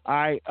 All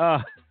right.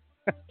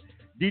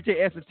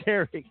 DJ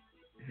Esoteric,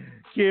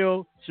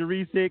 kill.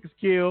 Sharice Hicks,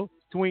 kill.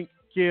 Twink,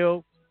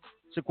 kill.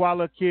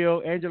 Shaquala,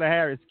 kill. Angela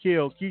Harris,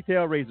 kill. Keith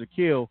Hellraiser,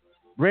 kill.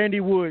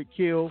 Brandy Wood,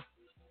 kill.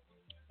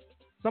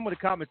 Some of the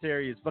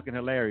commentary is fucking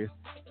hilarious.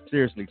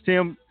 Seriously.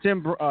 Tim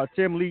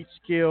Leach,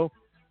 kill.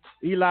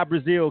 Eli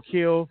Brazil,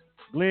 kill.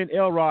 Glenn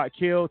Elrod,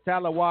 kill.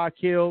 Talawa,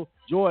 kill.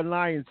 Jordan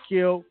Lyons,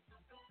 kill.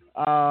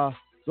 So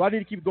I need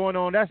to keep going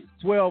on. That's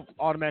 12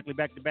 automatically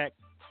back to back.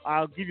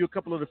 I'll give you a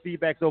couple of the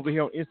feedbacks over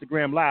here on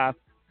Instagram Live.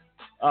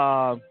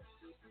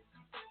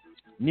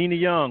 Nina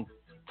Young,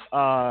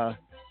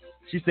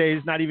 she says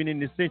it's not even in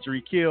this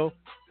century. Kill.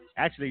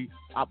 Actually,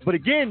 but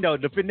again, though,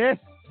 the finesse,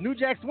 New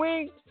Jack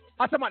Swing,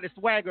 I'm talking about the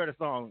swagger of the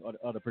song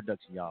or the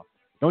production, y'all.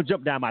 Don't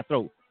jump down my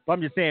throat. But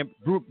I'm just saying,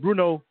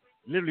 Bruno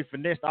literally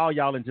finessed all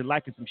y'all into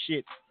liking some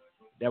shit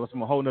that was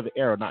from a whole nother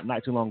era,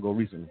 not too long ago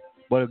recently.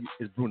 But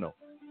it's Bruno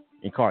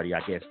and Cardi, I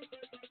guess.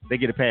 They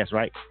get a pass,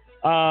 right?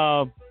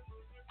 Hold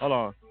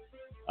on.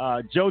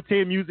 Joe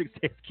 10 Music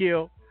says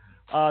kill.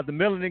 The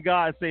Melanin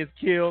God says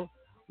kill.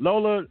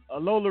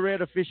 Lola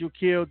Red Official,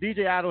 kill.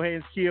 DJ Idle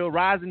Hands, kill.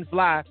 Rising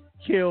Fly,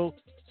 kill.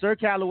 Sir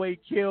Calloway,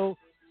 kill.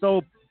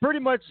 So pretty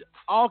much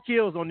all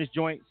kills on this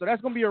joint. So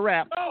that's gonna be a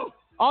wrap.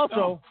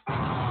 Also,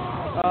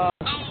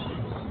 Elizabeth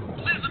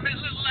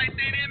look like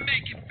they didn't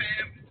make it,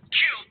 fam.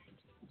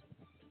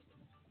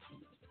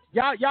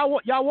 Kill.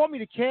 y'all want me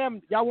to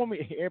cam? Y'all want me?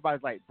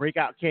 Everybody's like break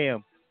out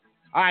cam.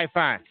 All right,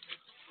 fine.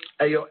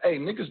 Hey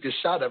niggas get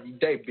shot every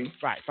day, B.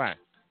 Right, fine.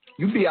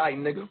 You be alright,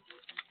 nigga.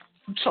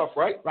 You tough,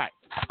 right? Right.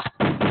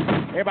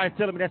 Everybody's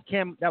telling me that's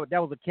Cam. That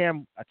was a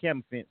Cam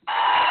offense.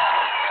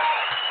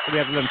 So we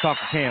have to let him talk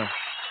to Cam.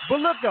 But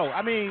look though,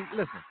 I mean,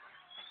 listen.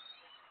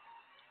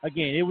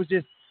 Again, it was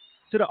just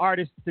to the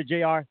artist, to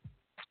JR.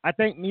 I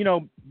think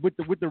with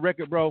the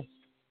record, bro,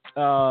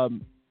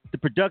 the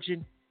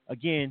production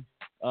again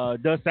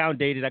does sound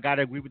dated. I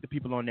gotta agree with the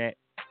people on that.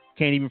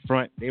 Can't even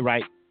front. They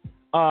right.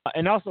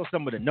 And also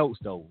some of the notes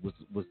though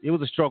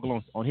was a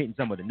struggle on hitting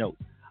some of the notes.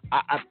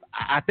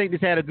 I think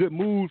this had a good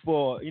mood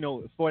for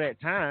that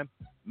time.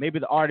 Maybe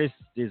the artist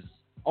is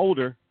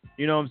older,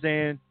 you know what I'm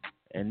saying,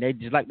 and they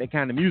just like that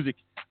kind of music.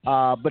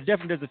 But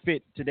definitely doesn't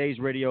fit today's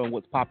radio and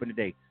what's popping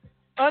today.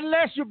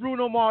 Unless you're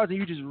Bruno Mars and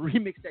you just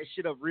remix that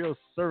shit up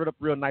serve it up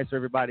real nice for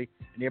everybody,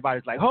 and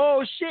everybody's like,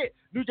 oh shit,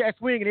 New Jack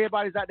Swing, and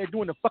everybody's out there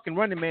doing the fucking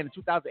Running Man in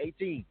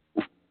 2018.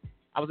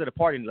 I was at a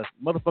party and the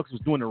motherfuckers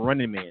was doing the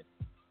Running Man.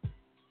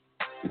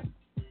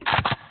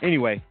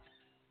 Anyway,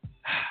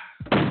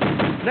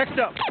 next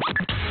up.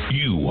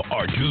 You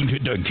are tuned to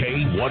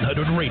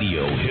K100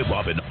 Radio, Hip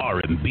Hop and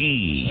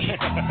R&B.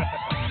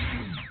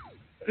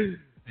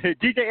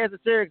 DJ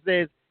Esoteric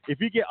says, if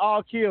you get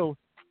all kills,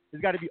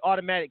 it's got to be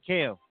automatic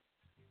cam.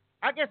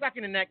 I guess I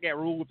can enact that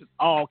rule, which is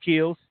all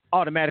kills,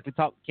 automatically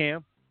talk to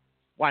cam.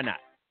 Why not?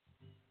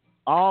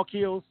 All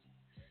kills,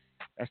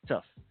 that's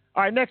tough.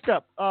 All right, next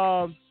up,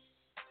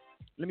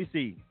 let me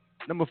see.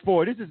 Number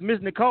 4, this is Miss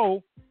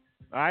Nicole.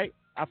 All right,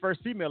 our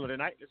first female of the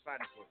night. Let's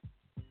find this one.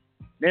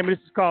 Name of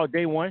this is called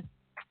Day One.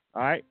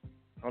 All right,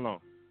 hold on.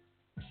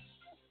 Let's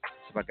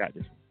see if I got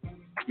this one.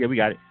 Yeah, we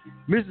got it.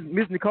 Miss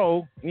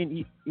Nicole,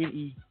 Nekol.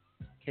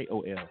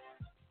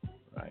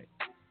 Right.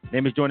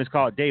 Name is joint is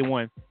called Day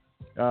One.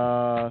 2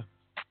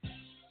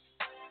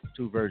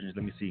 versions.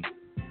 Let me see.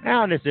 I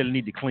don't necessarily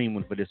need the clean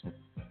one for this one.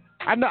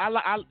 I know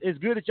it's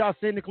good that y'all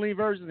send the clean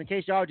versions in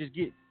case y'all just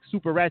get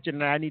super ratchet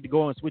and I need to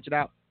go and switch it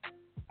out.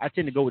 I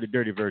tend to go with the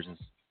dirty versions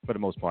for the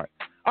most part.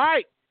 All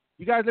right.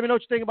 You guys let me know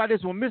what you think about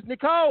this one. Miss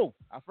Nicole,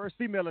 our first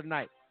female of the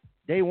night.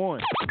 Day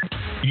One.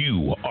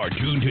 You are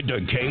tuned to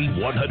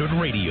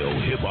K100 Radio,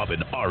 Hip Hop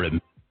and R&B.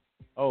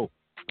 Oh.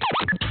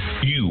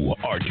 You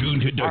are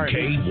tuned to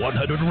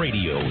K100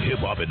 Radio, Hip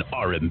Hop and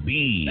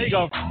R&B. There you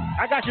go.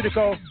 I got you,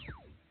 Nicole.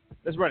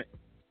 Let's run it.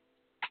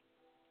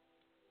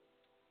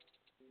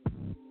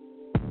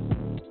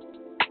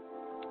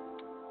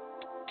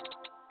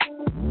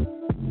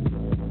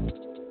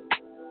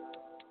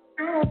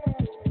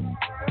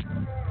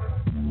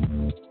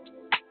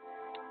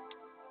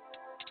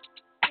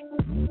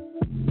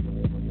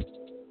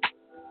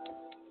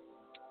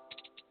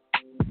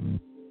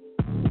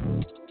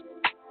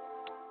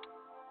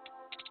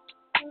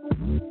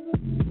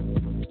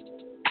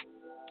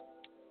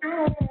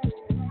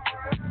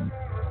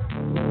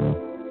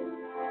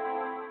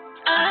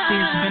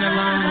 It's been a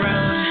long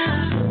road,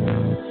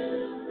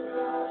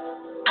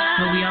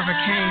 but we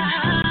overcame.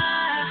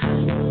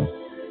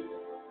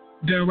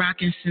 Been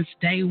rocking since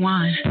day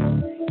one.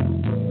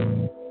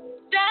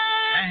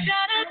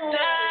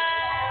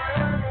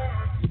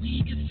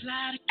 We can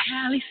fly to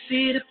Cali,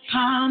 see the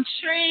palm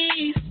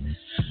trees,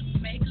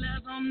 make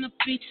love on the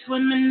beach,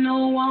 swimming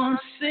no one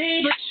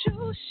sees. But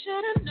you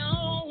should have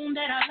known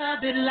that I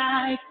love it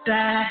like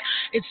that.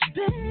 It's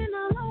been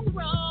a long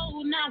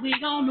road, now we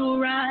on the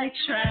right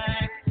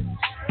track.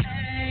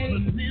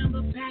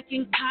 Remember back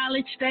in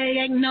college,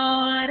 they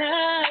ignored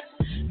us.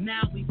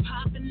 Now we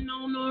popping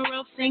on the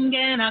road,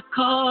 singing a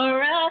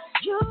chorus.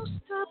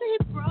 Used to be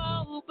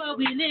broke, but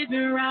we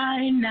living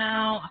right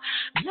now.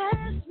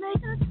 Let's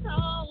make a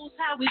toast,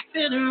 how we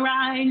feeling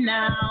right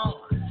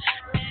now.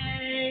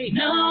 Hey,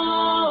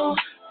 no,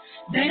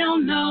 they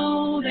don't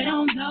know, they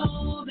don't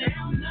know, they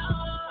don't know.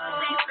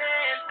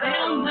 They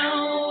don't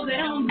know, they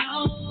don't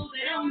know,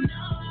 they don't know.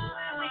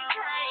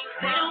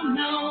 They don't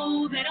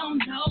know, they don't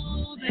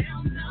know, they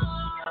don't know.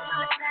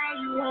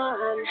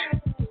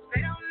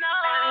 They don't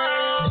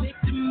know.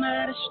 Victim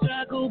of the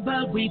struggle,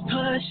 but we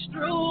push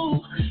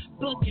through.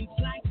 Booking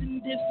flights in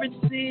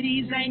different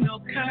cities, ain't no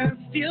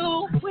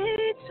curfew.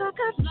 We took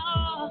a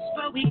loss,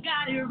 but we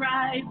got it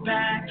right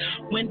back.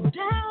 Went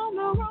down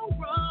the wrong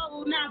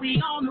road, now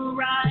we on the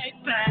right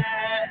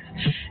path.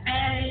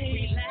 Hey,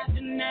 we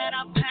laughing at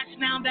our past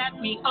now that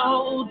we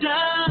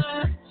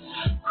older.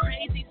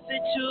 Crazy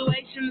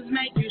situations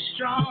make you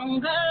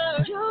stronger.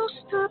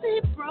 Used to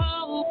be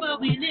broke, but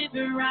we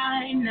living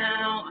right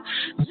now.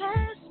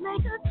 Let's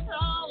make a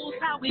toast,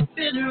 how we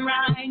feeling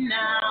right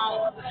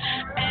now.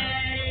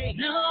 Hey,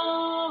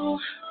 no,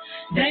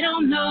 they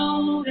don't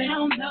know, they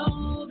don't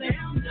know, they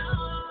don't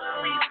know.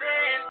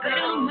 They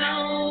don't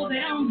know, they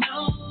don't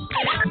know,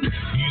 they don't know.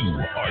 You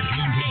are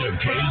tuned to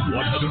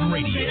K100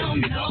 Radio,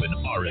 Hip Hop and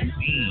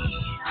R&B.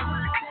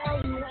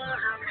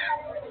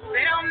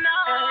 They don't know.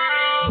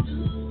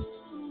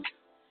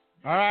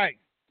 All right.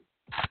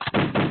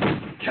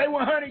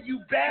 K100, you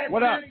bad.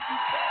 What up?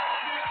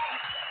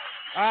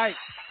 All right.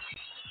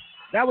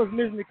 That was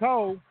Ms.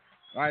 Nicole.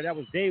 All right, that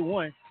was Day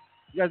One.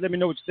 You guys let me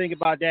know what you think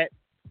about that.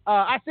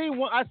 I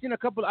seen a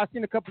couple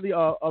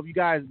of you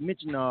guys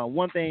mention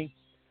one thing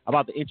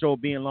about the intro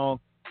being long.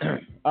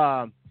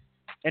 And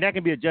that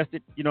can be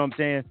adjusted, you know what I'm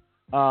saying?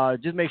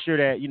 Just make sure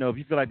that, if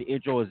you feel like the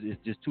intro is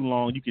just too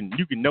long, you can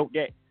note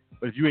that.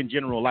 But if you in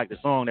general like the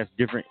song, that's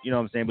different, you know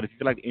what I'm saying? But if you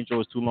feel like the intro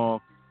is too long,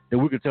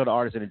 then we can tell the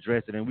artist and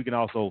address it, and we can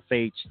also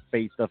fade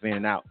stuff in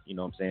and out, you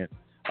know what I'm saying,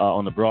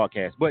 on the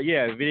broadcast. But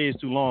yeah, if it is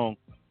too long,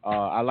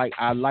 I like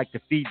the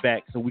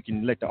feedback so we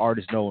can let the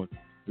artist know and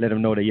let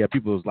them know that, yeah,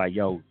 people is like,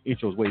 yo,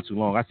 intro's way too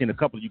long. I seen a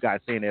couple of you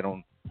guys saying that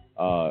on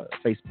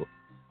Facebook.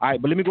 All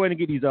right, but let me go ahead and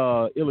get these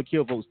Illa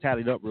Kill votes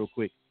tallied up real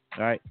quick.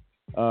 All right,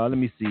 let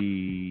me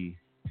see.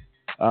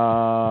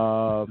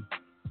 All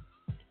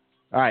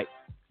right,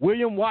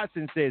 William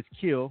Watson says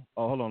kill.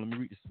 Oh, hold on, let me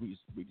read this.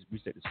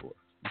 Reset this for.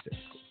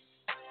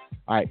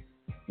 All right,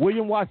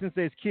 William Watson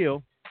says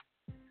kill.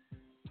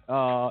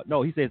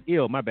 No, he says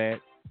ill. My bad.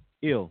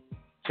 Ill.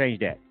 Change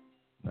that.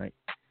 All right.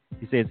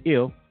 He says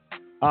ill.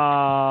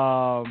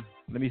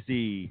 Let me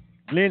see.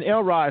 Glenn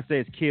Elrod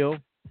says kill.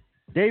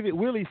 David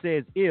Willie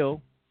says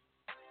ill.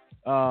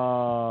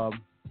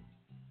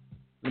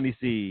 Let me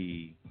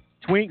see.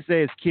 Twink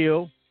says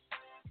kill.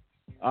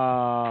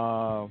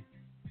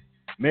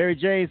 Mary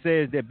Jane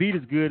says that beat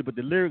is good, but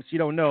the lyrics she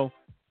don't know.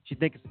 She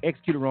thinks it's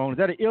executed wrong. Is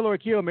that an ill or a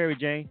kill, Mary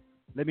Jane?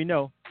 Let me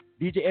know.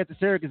 DJ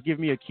Esoteric is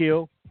giving me a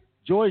kill.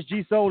 George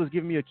G. Soul is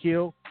giving me a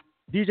kill.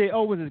 DJ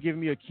Owens is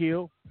giving me a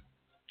kill.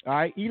 All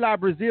right. Eli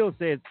Brazil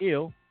says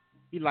ill.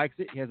 He likes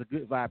it. He has a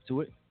good vibe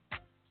to it.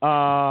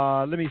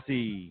 Let me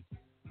see.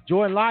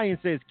 Jordan Lyon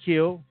says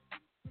kill.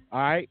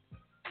 All right.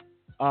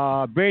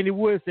 Brandy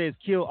Wood says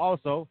kill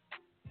also.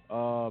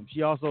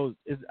 She also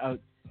is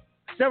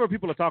several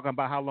people are talking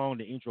about how long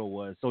the intro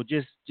was. So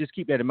just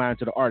keep that in mind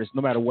to the artist,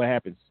 no matter what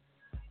happens.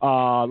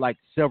 Like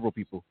several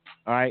people.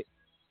 All right.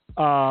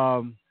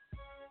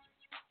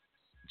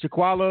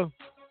 Chiquala.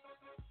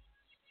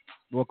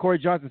 Well, Corey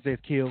Johnson says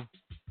kill.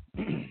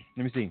 Let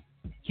me see.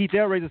 Keith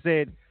Elraiser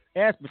said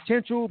has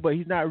potential, but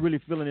he's not really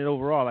feeling it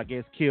overall. I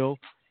guess kill.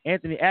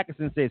 Anthony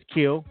Atkinson says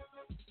kill.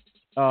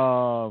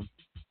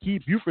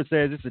 Keith Buford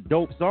says it's a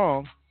dope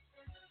song,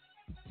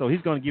 so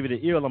he's gonna give it an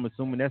ill. I'm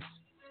assuming that's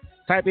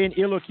type in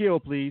ill or kill,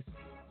 please.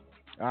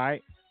 All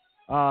right.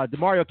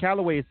 Demario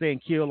Calloway is saying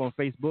kill on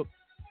Facebook.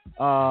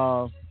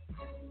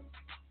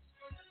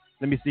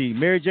 Let me see.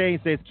 Mary Jane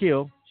says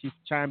kill. She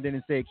chimed in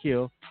and said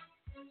kill.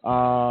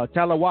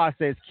 Talawa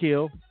says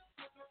kill.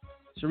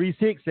 Sharice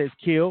Hicks says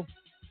kill.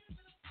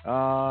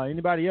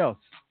 Anybody else?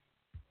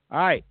 All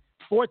right.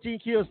 14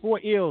 kills, 4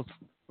 ills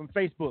from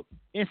Facebook.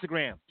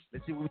 Instagram.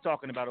 Let's see what we're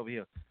talking about over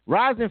here.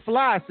 Rising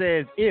Fly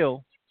says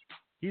ill.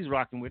 He's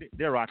rocking with it.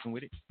 They're rocking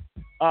with it.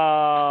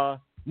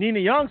 Nina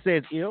Young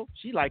says ill.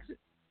 She likes it.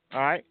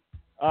 All right.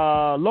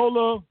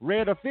 Lola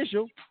Red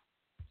Official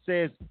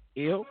says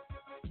ill.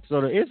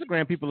 So the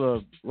Instagram people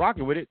are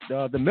rocking with it.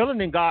 The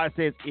Melanin God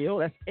says ill.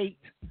 That's 8.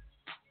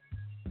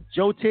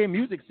 Joe 10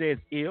 Music says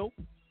ill.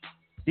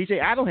 DJ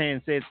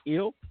Idlehand says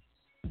ill.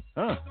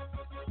 Huh.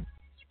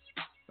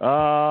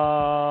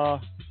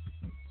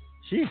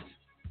 Jeez.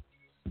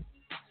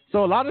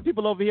 So a lot of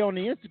people over here on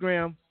the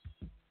Instagram,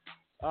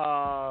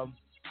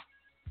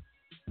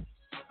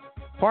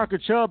 Parker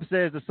Chubb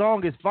says the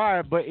song is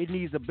fire, but it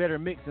needs a better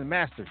mix and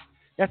master.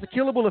 That's a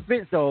killable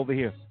offense, though, over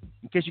here,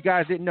 in case you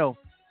guys didn't know.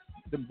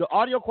 The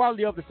audio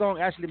quality of the song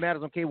actually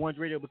matters on K1's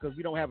radio because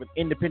we don't have an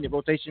independent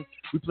rotation.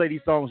 We play these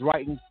songs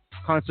right in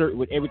concert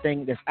with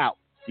everything that's out.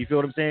 You feel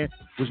what I'm saying?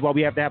 Which is why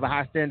we have to have a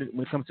high standard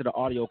when it comes to the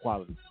audio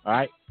quality. All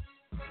right?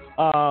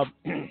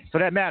 So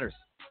that matters.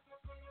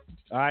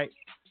 All right?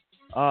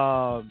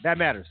 That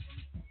matters.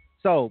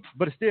 So,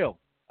 but still,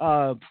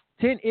 10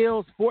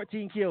 ills,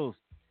 14 kills.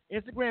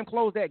 Instagram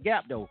closed that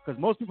gap, though, because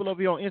most people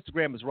over here on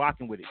Instagram is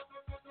rocking with it.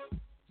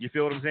 You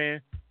feel what I'm saying?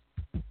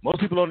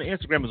 Most people on the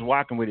Instagram is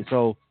rocking with it.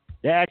 So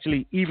they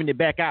actually evened it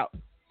back out.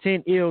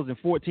 10 ills and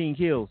 14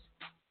 kills,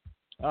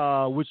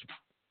 which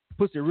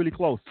puts it really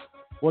close.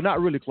 Well, not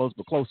really close,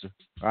 but closer.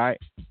 All right.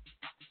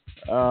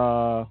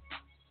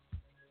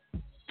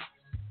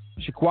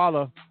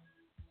 Shaquala.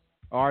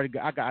 I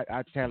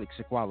tallied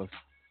Shaquala's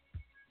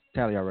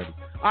tally already.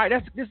 All right,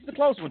 this is a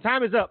close one.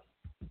 Time is up.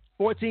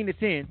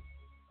 14-10.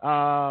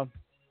 I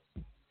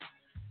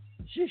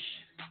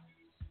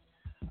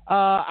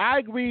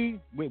agree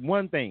with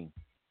one thing.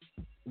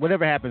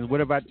 Whatever happens,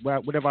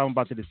 whatever I'm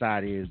about to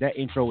decide is that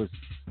intro is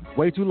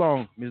way too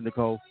long, Ms.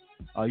 Nicole.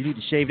 You need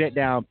to shave that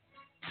down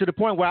to the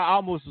point where I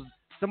almost.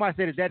 Somebody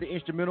said, "Is that the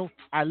instrumental?"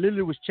 I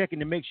literally was checking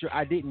to make sure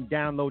I didn't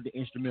download the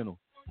instrumental.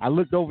 I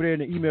looked over there in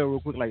the email real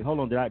quick, like, hold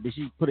on, did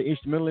she put an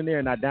instrumental in there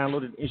and I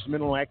downloaded the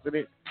instrumental on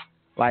accident?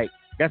 Like,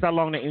 that's how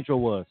long the intro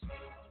was.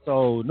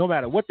 So no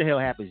matter what the hell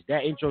happens,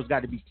 that intro's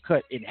got to be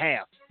cut in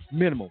half,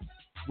 minimum.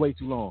 It's way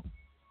too long.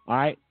 All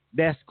right?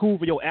 That's cool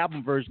for your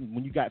album version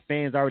when you got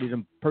fans already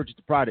to purchase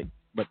the product,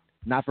 but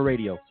not for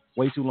radio.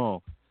 Way too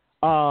long.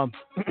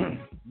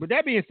 But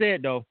that being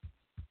said, though,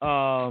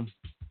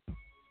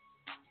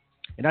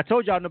 and I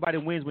told y'all nobody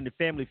wins when the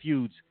family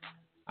feuds.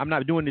 I'm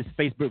not doing this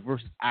Facebook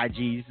versus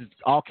IG. This is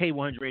all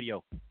K100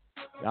 Radio.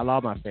 Y'all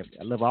all my family.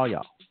 I love all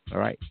y'all. All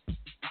right.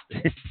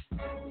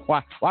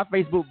 Why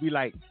Facebook be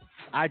like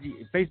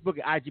IG? Facebook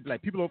and IG be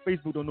like, people on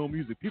Facebook don't know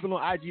music. People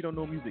on IG don't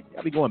know music.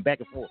 Y'all be going back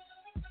and forth.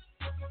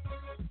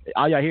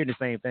 All y'all hearing the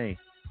same thing.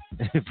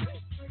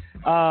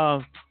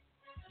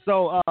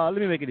 So let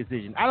me make a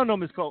decision. I don't know,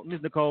 Miss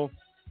Nicole.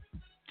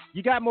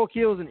 You got more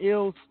kills than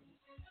ills.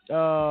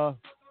 I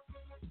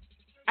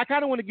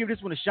kind of want to give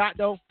this one a shot,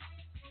 though.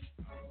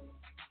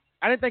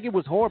 I didn't think it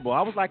was horrible.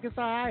 I was like, it's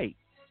all right.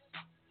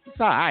 It's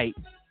all right.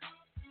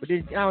 But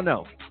then, I don't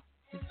know.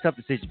 It's a tough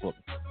decision for me.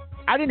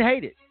 I didn't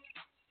hate it.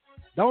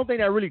 The only thing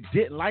that I really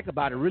didn't like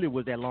about it really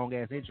was that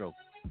long-ass intro.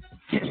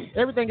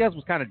 Everything else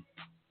was kind of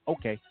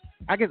okay.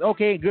 I guess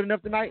okay ain't good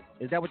enough tonight.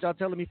 Is that what y'all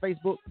telling me,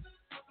 Facebook?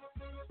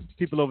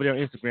 People over there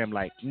on Instagram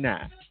like,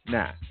 nah.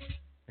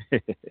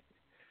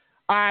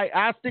 All right,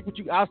 I'll stick with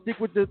you. I'll stick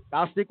with the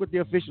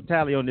official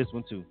tally on this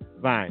one too.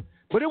 Fine.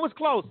 But it was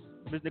close,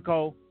 Ms.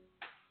 Nicole.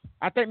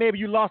 I think maybe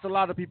you lost a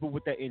lot of people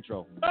with that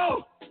intro.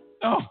 Oh.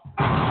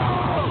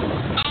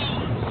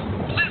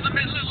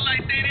 Elizabeth look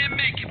like they didn't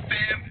make it,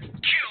 fam.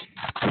 Kill.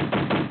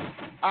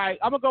 All right,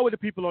 I'm gonna go with the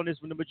people on this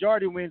one. The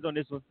majority wins on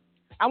this one.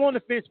 I'm on the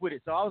fence with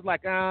it, so I was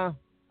like, I'll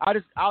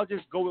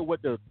just go with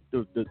what the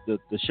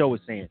show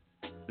is saying.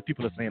 The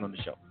people are saying on the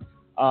show.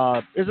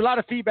 There's a lot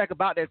of feedback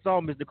about that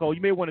song, Ms. Nicole.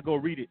 You may want to go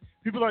read it.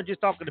 People aren't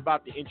just talking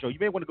about the intro. You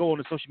may want to go on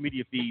the social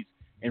media feeds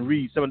and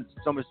read some of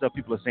the stuff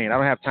people are saying. I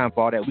don't have time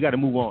for all that. We got to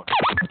move on.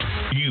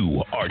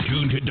 You are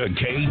tuned to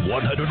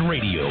K100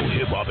 Radio,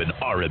 Hip Hop and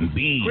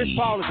R&B. Chris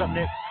Paul is up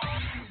next.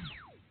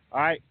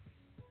 All right.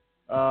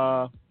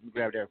 Let me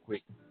grab that real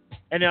quick.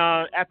 And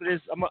after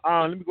this, let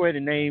me go ahead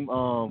and name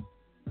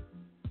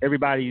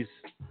everybody's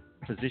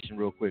position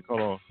real quick.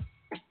 Hold on.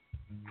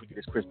 Look at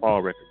this Chris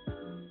Paul record.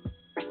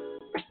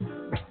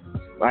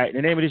 All right,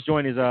 the name of this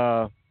joint is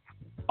All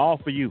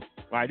For You.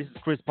 All right, this is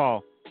Chris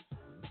Paul.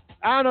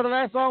 I don't know, the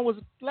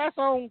last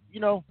song, you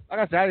know, like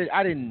I said,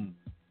 I didn't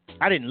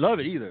love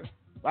it either.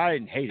 I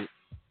didn't hate it.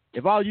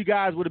 If all you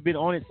guys would have been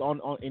on it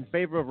in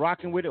favor of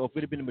rocking with it, or if it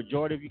would have been the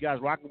majority of you guys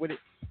rocking with it,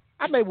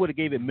 I maybe would have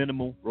gave it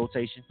minimal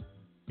rotation.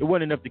 It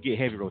wasn't enough to get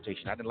heavy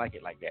rotation. I didn't like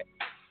it like that.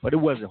 But it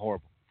wasn't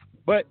horrible.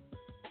 But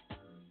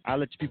I'll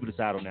let you people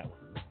decide on that one.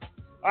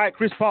 All right,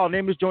 Chris Paul,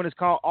 name of this joint is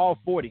called All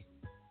 40.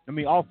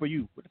 All For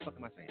You. What the fuck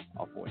am I saying?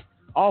 All 40.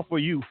 All For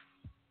You.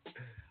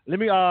 Let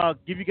me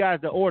give you guys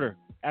the order.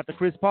 After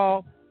Chris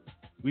Paul,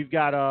 we've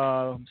got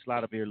let me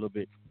slide up here a little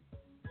bit.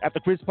 After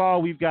Chris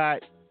Paul, we've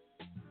got,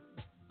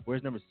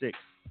 where's number 6?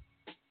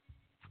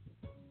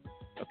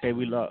 Okay,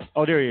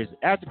 there he is.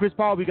 After Chris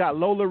Paul, we got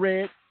Lola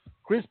Red,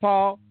 Chris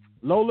Paul,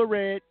 Lola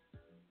Red,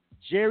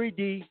 Jerry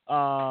D,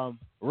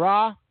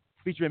 Ra,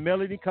 featuring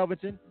Melody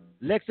Covington,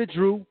 Lexa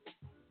Drew,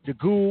 The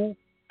Ghoul,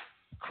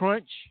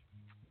 Crunch,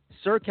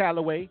 Sir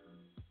Calloway.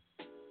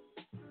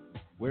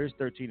 Where's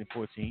 13 and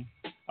 14?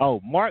 Oh,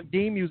 Mark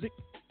Dean Music,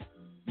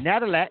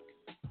 Nadalak,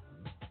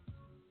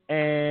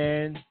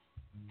 and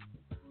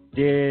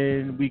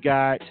then we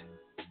got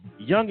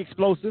Young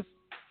Explosive,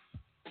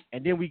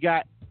 and then we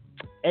got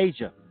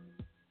Asia.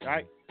 All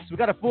right, so we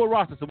got a full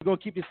roster, so we're going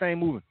to keep this thing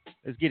moving.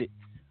 Let's get it.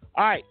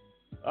 All right,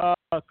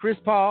 Chris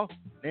Paul,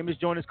 name of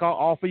this joint is called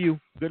All For You.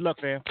 Good luck,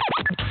 fam.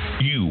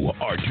 You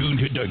are tuned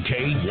to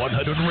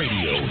K100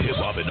 Radio, Hip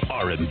Hop and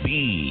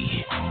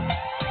R&B.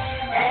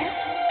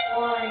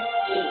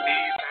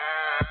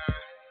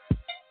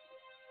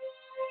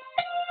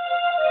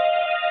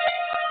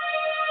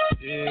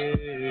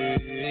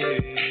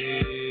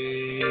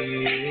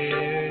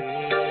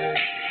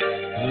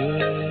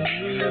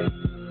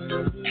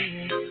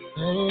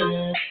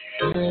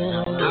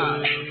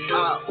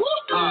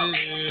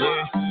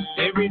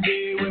 Every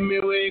day when me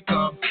wake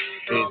up,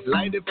 it's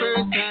like the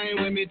first time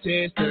when me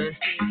taste her.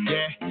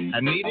 Yeah, I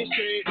need it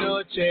straight,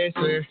 no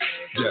chaser.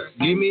 Just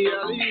give me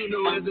all of you,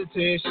 no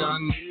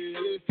hesitation.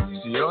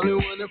 She only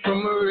want it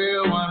from a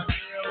real one.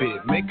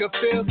 Fit, make her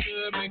feel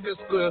good, make her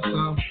squill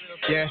some.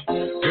 Yeah,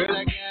 girl,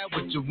 I got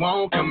what you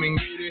want, come and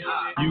get it.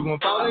 You gon'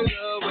 fall in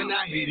love when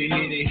I hit it,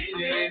 hit it, hit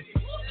it.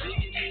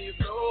 Digging in your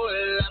soul,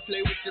 I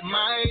play with your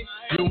mind.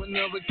 You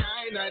another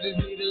kind, I just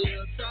need a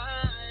little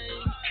time.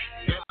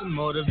 Got some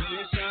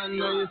motivation,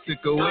 know you're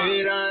sick of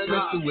waiting.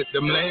 Messing with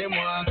them lame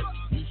ones.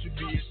 You should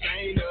be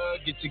ashamed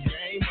of, get your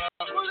game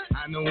up.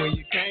 I know where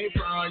you came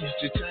from, you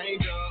should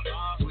change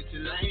up. Switch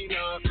your lane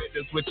up, bet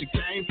that's what you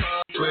came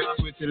for.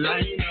 Switch your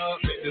lane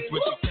up, bet that's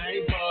what you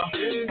came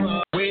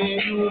for. When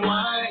you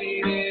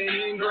whining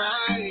and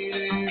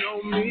grinding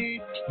on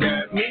me,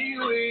 got me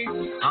weak.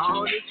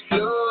 On this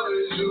floor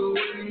is you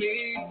and me.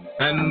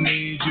 I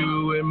need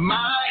you in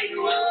my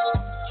world.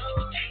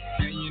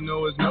 And you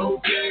know it's no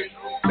flex.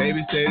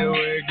 Baby, say the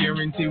word,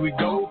 guarantee we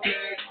go flex.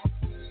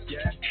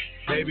 Yeah,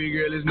 baby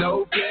girl, it's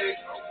no flex.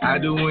 I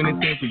do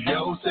anything for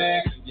your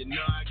sex. You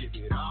know I give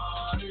it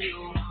all to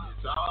you.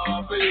 It's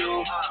all for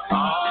you.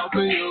 All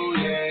for you,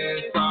 yeah.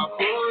 It's all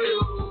for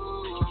you.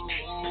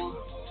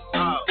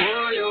 All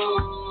for you.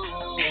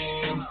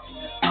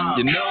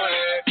 You know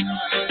it.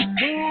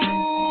 Ooh,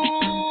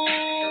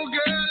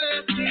 girl,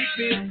 let's keep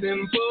it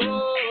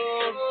simple.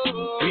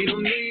 We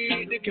don't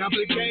need to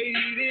complicate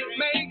it.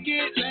 Make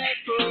it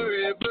last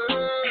forever.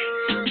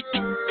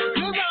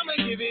 Cause I'ma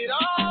give it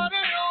all to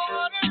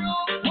you.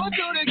 Want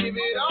you to give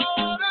it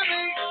all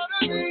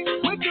to me.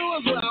 We're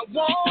doing what I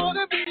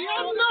wanna be. I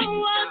know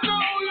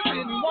you've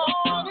been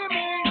wanting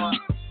me.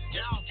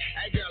 Yo,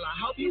 hey girl, I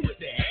hope you with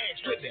the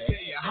X. With the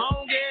Tell your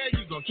home girl,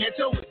 you gon' catch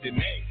up with the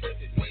next.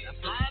 When I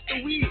slide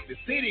the weed, the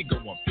city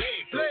going big.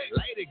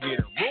 Later get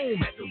a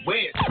room at the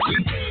West.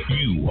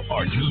 You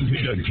are tuned to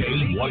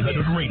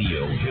K100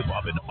 Radio, Hip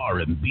Hop and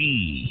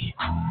R&B.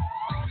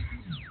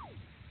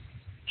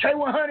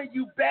 K100,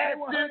 you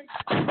bastard.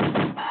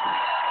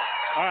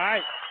 All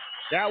right,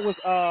 that was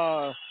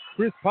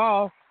Chris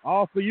Paul,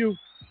 All For You.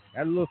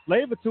 Got a little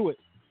flavor to it.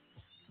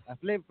 A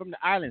flavor from the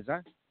islands,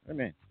 huh?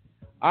 Amen.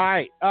 All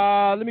right,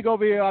 let me go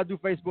over here. I'll do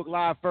Facebook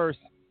Live first.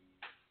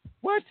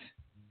 What?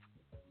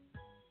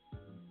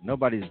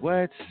 Nobody's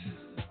what?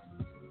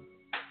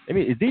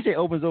 Is DJ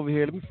Opens over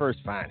here? Let me first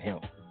find him.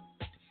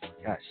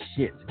 God,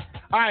 shit.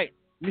 All right,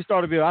 let me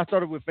start a video. I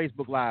started with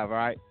Facebook Live, all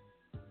right?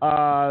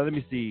 Let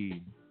me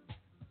see.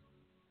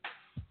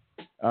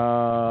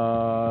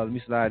 Let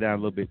me slide down a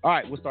little bit. All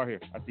right, we'll start here.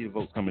 I see the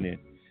votes coming in.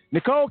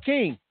 Nicole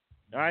King.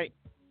 All right,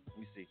 let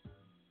me see.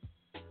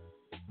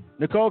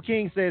 Nicole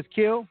King says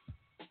kill.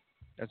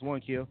 That's one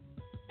kill.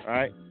 All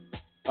right.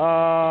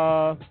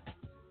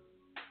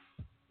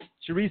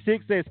 Cherie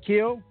Six says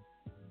kill.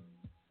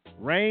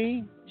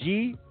 Rain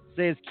G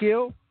says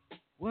kill.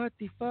 What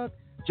the fuck?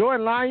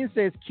 Jordan Lyon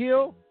says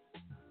kill.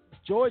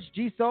 George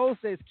G Soul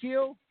says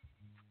kill.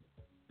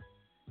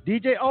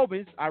 DJ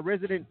Opens, our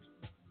resident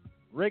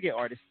reggae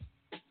artist,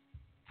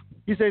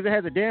 he says it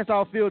has a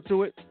dancehall feel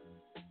to it,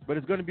 but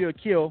it's going to be a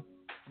kill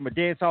from a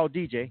dancehall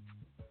DJ.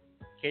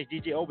 Catch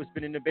DJ Oba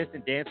spinning the best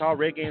in dancehall,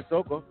 reggae, and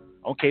soca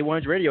on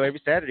K100 Radio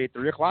every Saturday at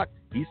 3 o'clock.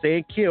 He's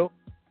saying kill.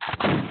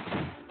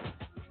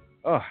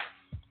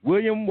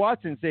 William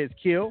Watson says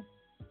kill.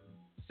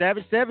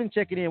 Savage 7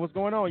 checking in. What's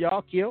going on,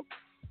 y'all? Kill.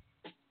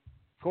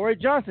 Corey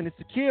Johnson, it's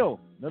a kill.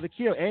 Another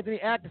kill.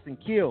 Anthony Atkinson,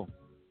 kill.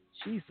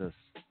 Jesus.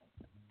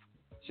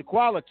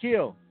 Shaquala,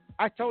 kill.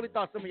 I totally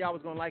thought some of y'all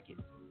was going to like it.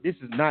 This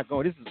is not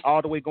going. This is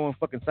all the way going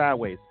fucking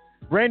sideways.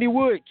 Brandy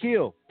Wood,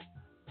 kill.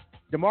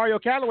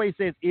 Demario Calloway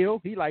says ill.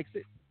 He likes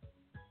it.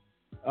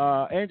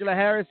 Angela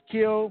Harris,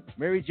 kill.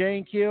 Mary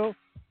Jane, kill.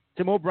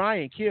 Tim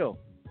O'Brien, kill.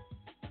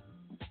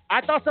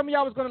 I thought some of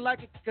y'all was going to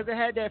like it because it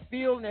had that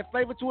feel and that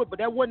flavor to it, but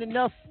that wasn't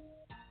enough.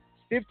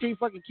 15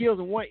 fucking kills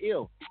and 1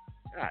 ill.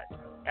 God,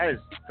 that is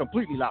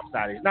completely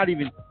lopsided. It's not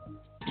even...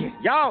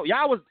 Y'all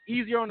was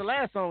easier on the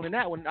last song than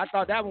that one. I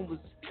thought that one was...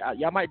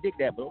 Y'all might dig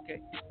that, but okay.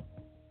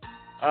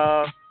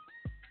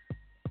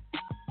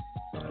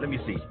 Let me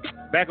see.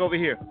 Back over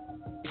here.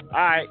 All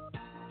right.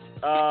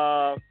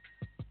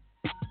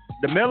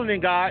 The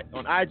Melanin God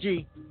on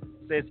IG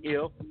says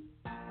ill.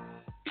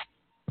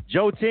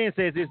 Joe 10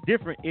 says it's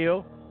different,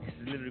 ill. This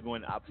is literally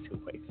going the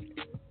opposite way.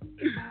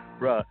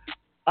 Bruh.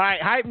 All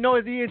right. Hype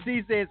Noise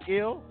ENC says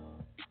ill.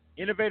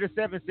 Innovator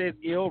 7 says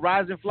ill.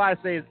 Rise and Fly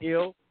says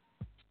ill.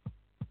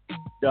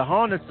 The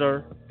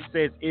Harnesser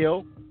says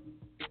ill.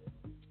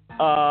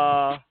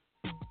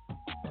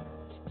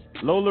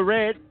 Lola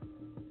Red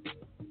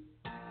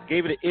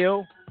gave it an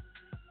ill.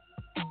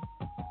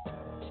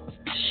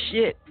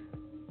 Shit.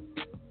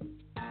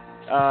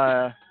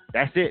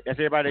 That's it. That's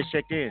everybody that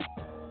checked in.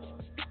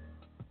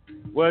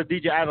 Where's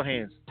DJ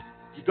Idlehands?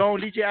 You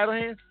going, DJ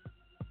Idlehands?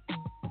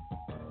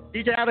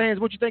 DJ Idlehands,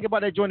 what you think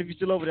about that joint if you're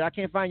still over there? I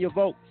can't find your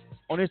vote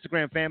on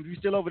Instagram, fam. If you're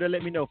still over there,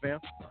 let me know, fam.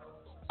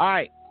 All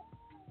right.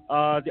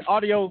 The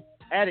Audio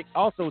Addict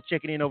also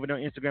checking in over there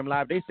on Instagram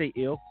Live. They say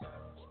ill.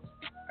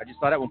 I just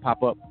saw that one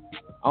pop up.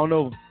 I don't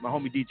know if my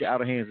homie DJ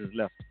Idlehands is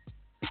left.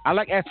 I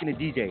like asking the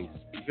DJs.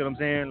 You feel what I'm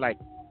saying? Like,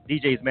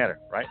 DJs matter,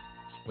 right?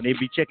 When they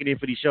be checking in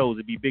for these shows,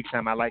 it'd be big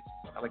time. I like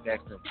to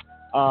ask them.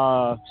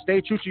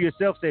 Stay True to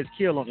Yourself says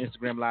kill on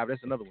Instagram Live.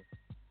 That's another one.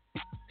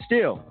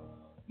 Still,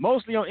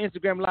 mostly on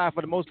Instagram Live,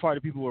 for the most part,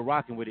 the people were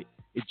rocking with it.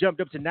 It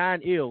jumped up to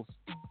 9 ills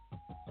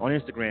on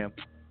Instagram,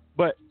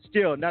 but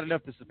still not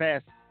enough to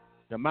surpass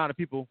the amount of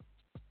people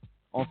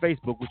on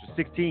Facebook, which was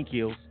 16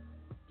 kills.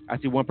 I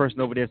see one person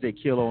over there say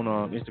kill on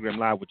Instagram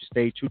Live, which is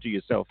Stay True to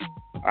Yourself.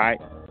 All right.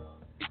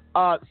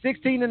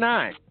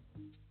 16-9.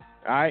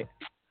 All right.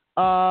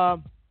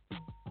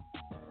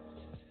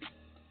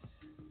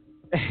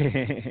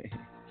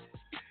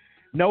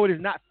 No, it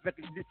is not.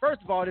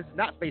 First of all, this is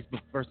not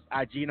Facebook versus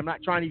IG, and I'm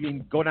not trying to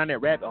even go down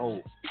that rabbit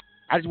hole.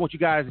 I just want you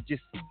guys to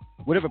just,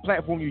 whatever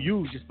platform you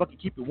use, just fucking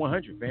keep it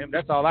 100, fam.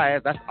 That's all I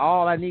ask. That's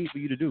all I need for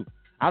you to do.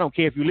 I don't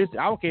care if you listen.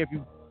 I don't care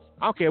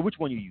which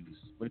one you use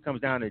when it comes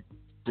down to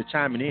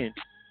chiming in.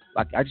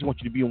 Like, I just want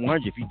you to be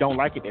 100. If you don't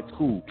like it, that's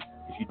cool.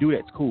 If you do,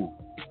 that's cool.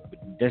 But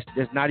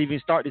let's not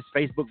even start this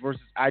Facebook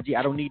versus IG.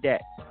 I don't need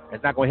that.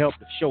 That's not going to help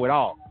the show at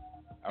all.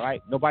 All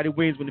right? Nobody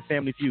wins when the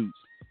family feuds.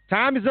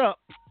 Time is up.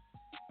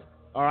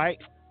 All right?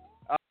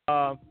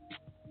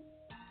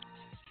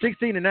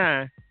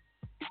 16-9.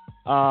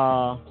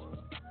 I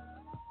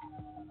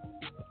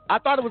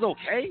thought it was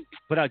okay.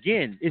 But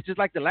again, it's just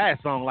like the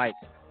last song. Like,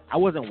 I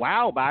wasn't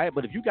wowed by it,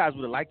 but if you guys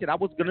would have liked it, I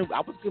was gonna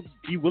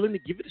be willing to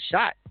give it a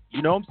shot.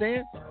 You know what I'm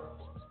saying?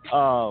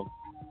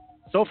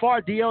 So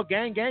far, DL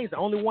Gang Gang is the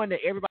only one that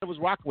everybody was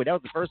rocking with. That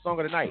was the first song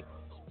of the night.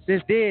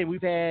 Since then,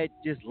 we've had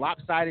just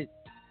lopsided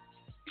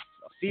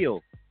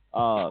feel.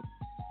 I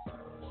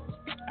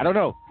don't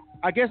know.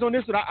 I guess on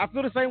this one, I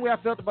feel the same way I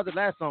felt about the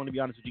last song, to be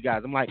honest with you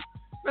guys. I'm like,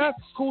 man, that's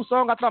a cool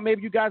song. I thought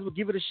maybe you guys would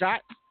give it a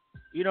shot,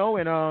 you know,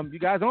 and you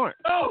guys aren't.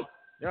 Oh!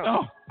 Yeah.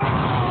 Oh!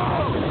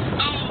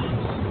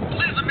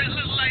 Elizabeth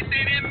looked like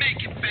they didn't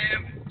make it,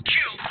 fam.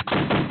 Kill.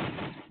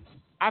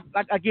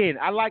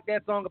 I like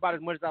that song about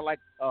as much as I like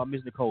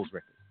Miss Nicole's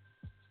record.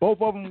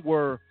 Both of them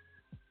were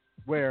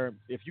where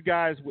if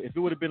it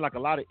would have been like a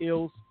lot of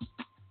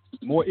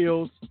more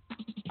ills,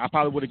 I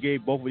probably would have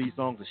gave both of these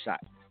songs a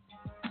shot.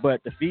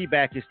 But the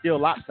feedback is still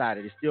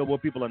lopsided. It's still more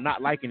people are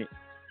not liking it.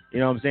 You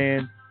know what I'm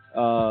saying?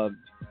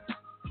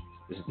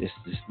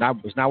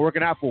 It's not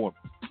working out for them.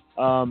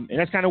 And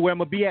that's kind of where I'm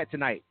gonna be at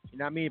tonight. You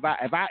know what I mean?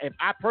 If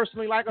I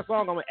personally like a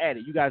song, I'm gonna add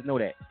it. You guys know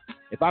that.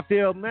 If I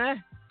feel meh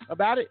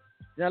about it,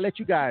 then I'll let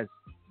you guys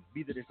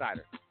be the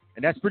decider.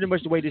 And that's pretty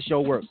much the way this show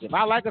works. If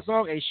I like a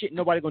song, ain't shit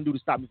nobody gonna do to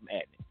stop me from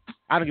adding it.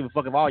 I don't give a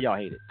fuck if all y'all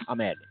hate it.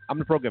 I'm adding it. I'm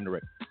the program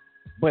director.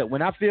 But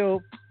when I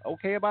feel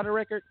okay about a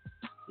record,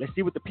 let's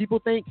see what the people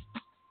think.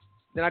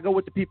 Then I go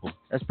with the people.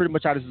 That's pretty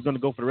much how this is going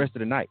to go for the rest of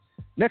the night.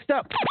 Next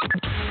up.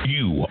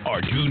 You are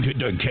tuned to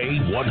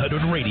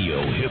K100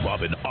 Radio, Hip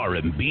Hop and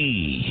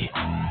R&B.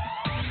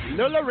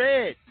 Lola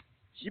Red.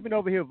 She been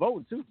over here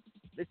voting, too.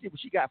 Let's see what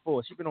she got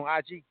for us. She been on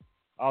IG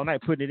all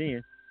night putting it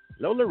in.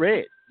 Lola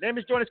Red. Name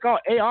is joint is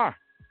called AR.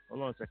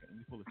 Hold on a second. Let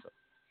me pull this up.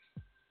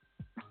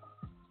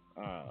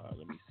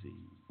 Let me see.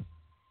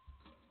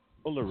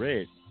 Lola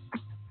Red.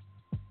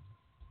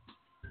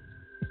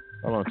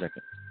 Hold on a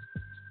second.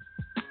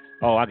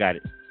 Oh, I got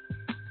it.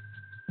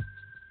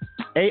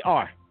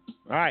 AR.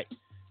 All right.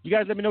 You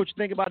guys let me know what you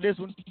think about this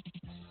one.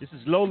 This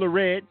is Lola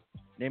Red.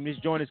 Name of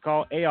this joint is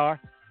called AR.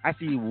 I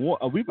see y'all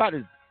about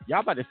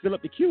to fill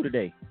up the queue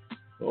today.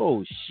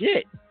 Oh,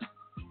 shit.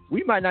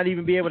 We might not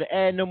even be able to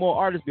add no more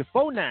artists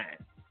before 9.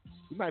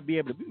 We might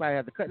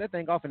have to cut that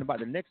thing off in about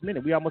the next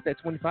minute. We almost at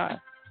 25.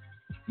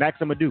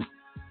 Maximum do.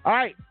 All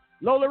right.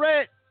 Lola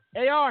Red.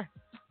 AR.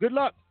 Good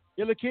luck.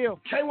 Illa Kill.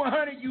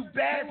 K100, you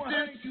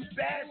bastard.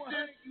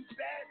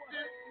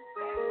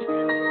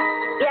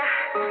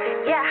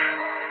 Yeah.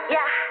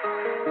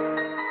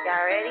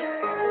 Y'all ready?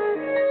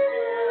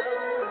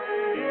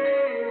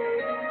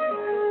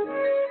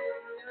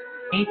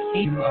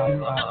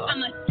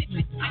 I'm a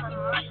different type of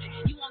bitch.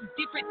 You want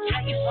different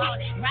type of shit.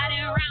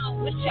 Riding around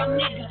with your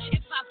nigga.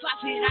 If I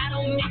pop it, I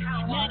don't mix.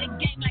 Love the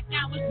game like I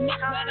was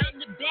mixed, but I'm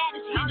the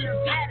baddest in this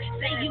bitch.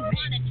 Say you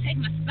wanna take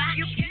my spot,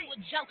 you a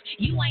joke.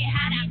 You ain't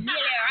hot, I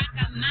Millie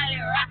Rock, Miley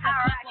Rock.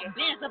 Couple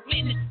bands up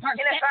in this purse.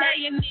 Tell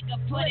your nigga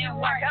put in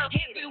work.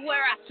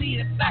 Everywhere I see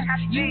the sun.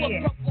 You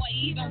a broke boy,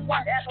 even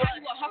worse.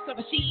 You a hustler,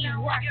 but she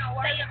ain't work.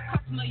 Stay a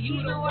customer,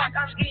 you the work.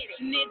 Bitch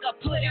nigga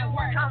put in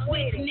work.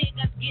 Bitch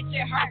niggas get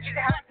your hurt.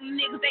 Fucking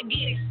niggas that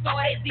get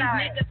extorted. These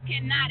niggas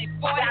cannot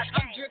afford it.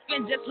 I'm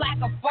dripping just like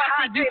a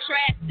faucet. You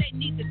trash, they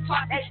need to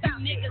talk. You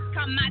niggas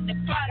come out the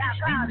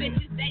closet. These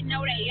bitches, they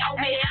know they owe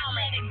me. I don't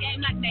play the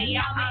game like they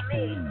owe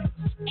me.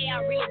 Hey,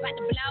 I really about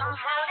to blow.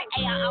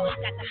 Hey, I always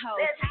got the hoe.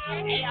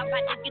 Hey, I'm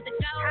about to get the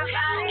dough.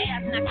 Hey,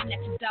 I'm knocking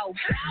at your door.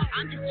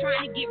 I'm just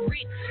trying to get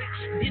rich.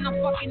 Then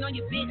I'm fucking on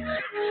your bitch.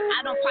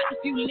 I don't pop a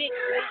few licks,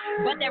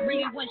 but that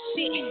really wasn't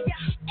shit.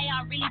 Hey,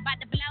 I really about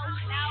to blow.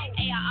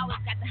 Hey, I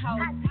always got the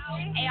hoe.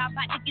 Hey, I'm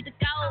about to get the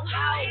dough.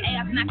 Hey,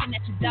 I'm knocking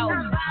at your door.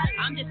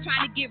 I'm just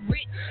trying to get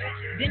rich.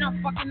 Then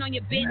I'm fucking on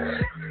your bitch.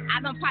 I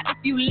don't pop a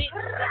few licks,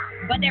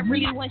 but that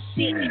really wasn't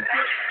shit.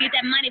 Get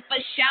that money for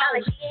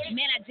show.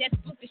 Man, I just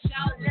booked the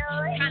show.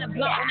 Kinda blunt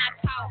when I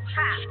talk.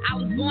 I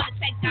was born to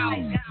take off.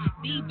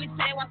 These bitches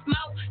they want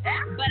smoke,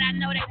 but I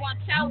know they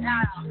want choke.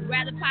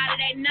 Rather party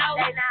they know.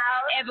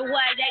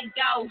 Everywhere they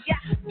go.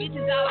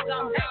 Bitches always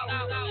on go.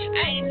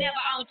 I ain't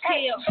never on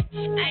chill.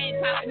 I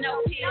ain't popping no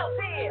pills.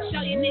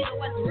 Show you nigga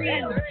what's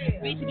real.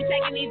 Bitches be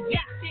taking these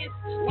bitches.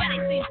 Why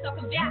they seem so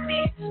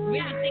convicted?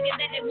 Really thinking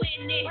that they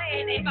win it.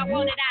 If I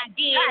want it, I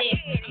get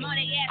it. I'm on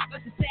their ass for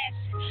success.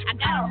 I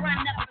gotta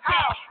run up a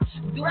test.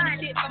 Doing the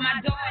shit for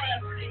my daughter.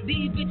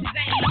 These bitches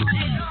ain't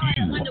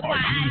no wonder why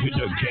I ain't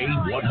no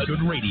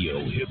K100 Radio,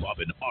 Hip Hop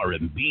and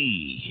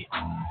R&B.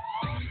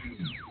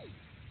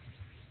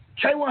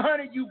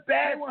 K100, you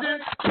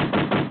bastard.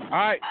 All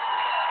right.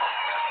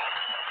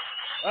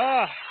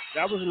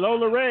 That was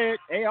Lola Red,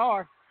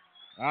 AR.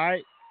 All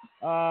right.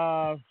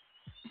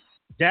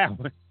 That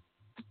one.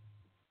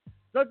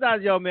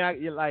 Sometimes, yo,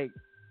 man, you're like,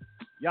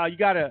 y'all, you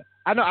gotta.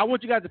 I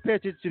want you guys to pay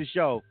attention to the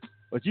show,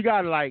 but you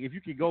gotta, like, if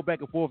you can go back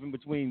and forth in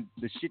between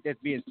the shit that's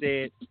being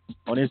said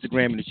on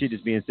Instagram and the shit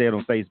that's being said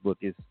on Facebook,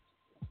 is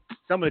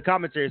some of the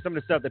commentary, some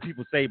of the stuff that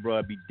people say, bro,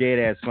 it'd be dead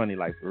ass funny,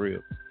 like, for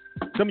real.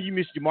 Some of you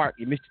missed your mark,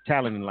 you missed your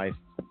talent in life.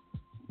 You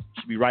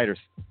should be writers.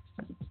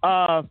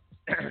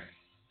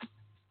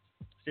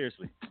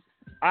 Seriously.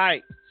 All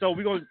right, so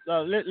we're gonna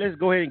let's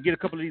go ahead and get a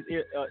couple of these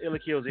Illa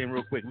Kills in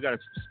real quick. We gotta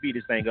speed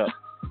this thing up.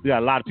 We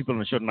got a lot of people on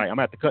the show tonight. I'm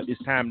gonna have to cut this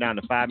time down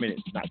to 5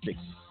 minutes, not 6.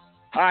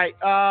 All right,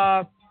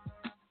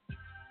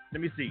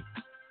 let me see.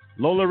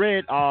 Lola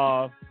Red,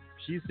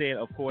 she's saying,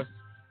 of course,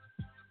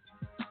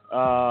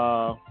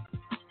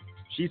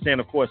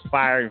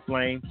 fire and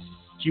flame.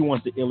 She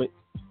wants to ill it.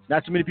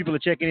 Not too many people are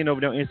checking in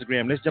over there on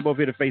Instagram. Let's jump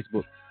over here to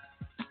Facebook.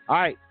 All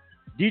right,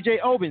 DJ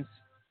Obens.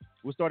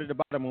 We'll start at the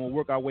bottom and we'll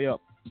work our way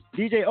up.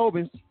 DJ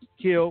Obens,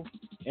 kill.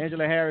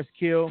 Angela Harris,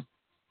 kill.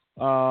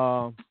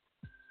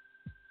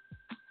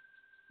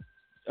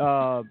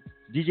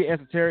 DJ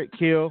Esoteric,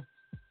 kill.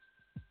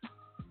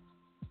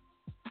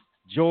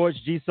 George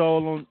G.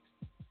 Soul on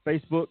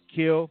Facebook,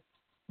 kill.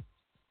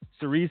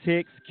 Cerise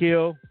Hicks,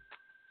 kill.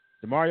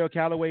 Demario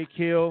Calloway,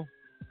 kill.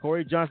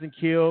 Corey Johnson,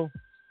 kill.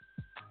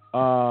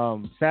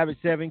 Savage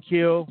 7,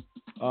 kill.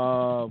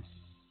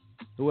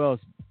 Who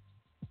else?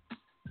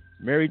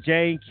 Mary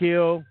Jane,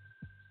 kill.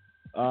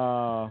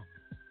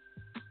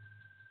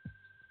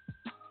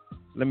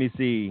 Let me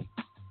see.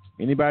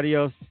 Anybody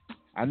else?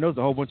 I know there's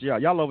a whole bunch of y'all.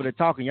 Y'all over there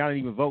talking. Y'all ain't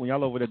even voting.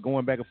 Y'all over there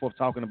going back and forth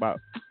talking about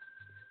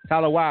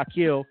Tyler Wilde,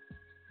 kill.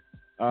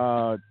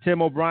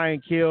 Tim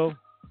O'Brien, kill.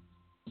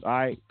 All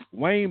right.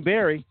 Wayne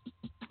Berry.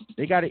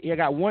 They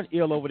got one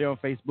ill over there on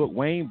Facebook.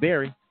 Wayne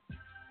Berry.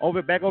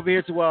 Back over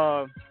here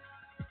to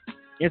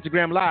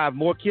Instagram Live.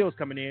 More kills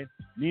coming in.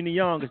 Nina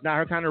Young, it's not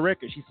her kind of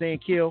record. She's saying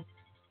kill.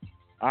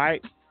 All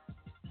right.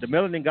 The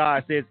Melanin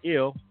God says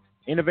ill.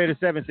 Innovator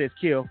 7 says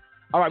kill.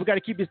 All right, we got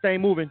to keep this thing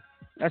moving.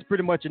 That's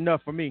pretty much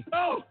enough for me.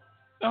 No.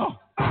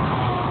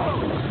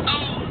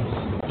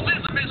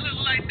 Elizabeth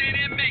look like they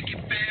didn't make it,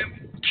 fam.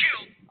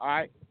 Kill. All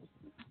right.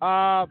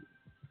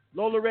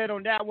 Lola Red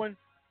on that one.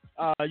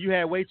 You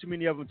had way too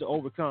many of them to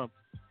overcome.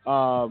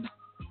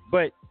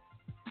 But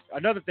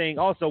another thing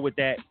also with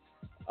that,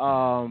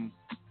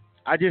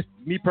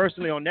 me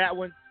personally on that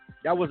one,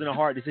 that wasn't a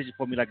hard decision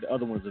for me like the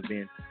other ones have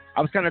been.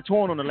 I was kind of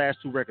torn on the last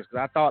 2 records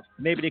because I thought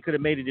maybe they could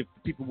have made it if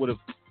people would have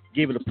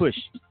gave it a push.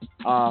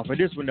 For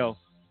this one though,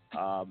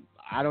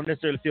 I don't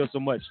necessarily feel so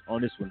much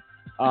on this one.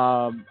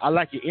 I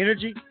like your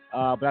energy,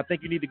 but I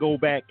think you need to go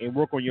back and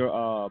work on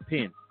your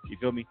pen. You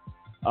feel me?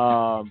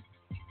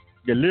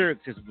 The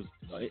lyrics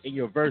in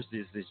your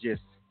verses is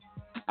just,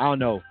 I don't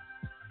know.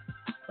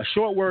 A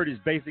short word is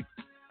basic.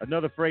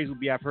 Another phrase would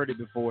be, I've heard it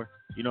before.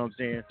 You know what I'm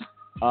saying?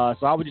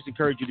 So I would just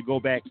encourage you to go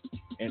back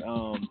and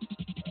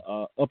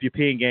up your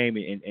pen game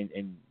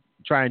and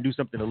try and do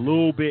something a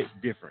little bit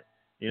different.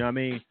 You know what I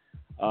mean?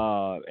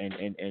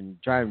 And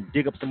try and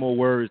dig up some more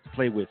words to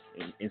play with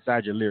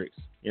inside your lyrics.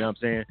 You know what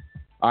I'm saying?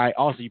 All right.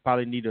 Also, you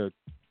probably need to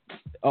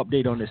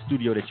update on the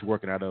studio that you're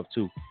working out of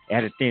too.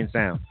 Add a thin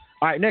sound.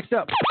 All right. Next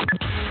up.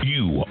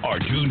 You are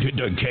tuned to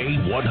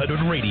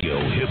K100 Radio,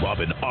 Hip Hop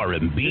and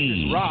R&B.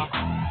 This is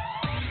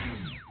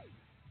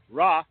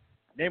Raw.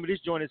 Name of this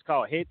joint is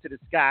called Head to the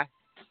Sky.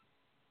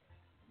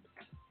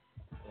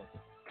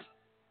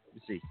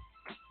 Let's see.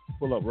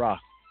 Pull up Raw.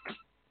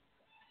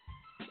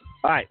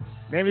 All right.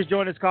 Name of this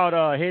joint is called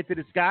Head to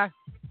the Sky.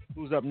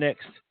 Who's up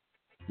next?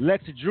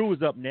 Lexa Drew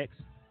is up next.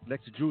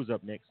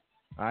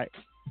 All right.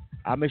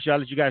 I'll make sure I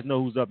let you guys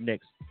know who's up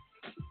next.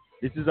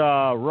 This is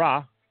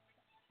Raw.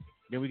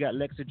 Then we got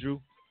Lexa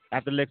Drew.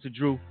 After Lexa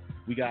Drew,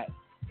 we got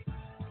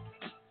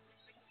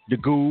The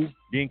Ghoul,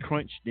 then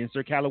Crunch, then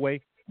Sir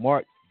Calloway,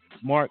 Mark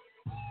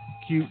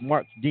Q,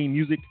 Mark Dean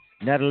Music,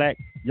 Nadilac,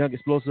 Young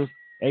Explosive,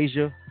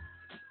 Asia,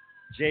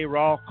 J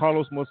Raw,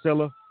 Carlos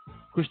Marcella,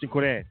 Christian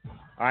Cordan.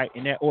 All right,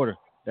 in that order.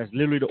 That's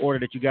literally the order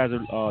that you guys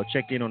are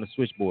checked in on the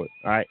switchboard.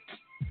 All right.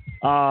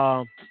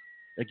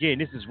 Again,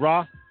 this is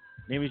Raw.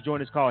 Name of this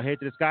joint is called Head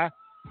to the Sky.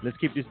 Let's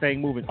keep this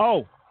thing moving.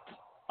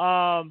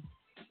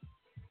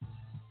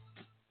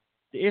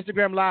 The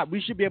Instagram Live, we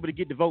should be able to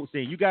get the votes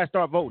in. You guys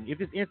start voting. If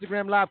this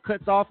Instagram Live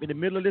cuts off in the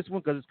middle of this one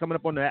because it's coming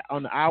up on the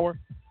hour,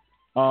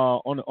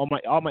 all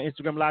my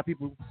Instagram Live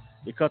people,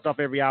 it cuts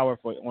off every hour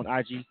on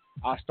IG.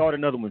 I'll start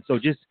another one. So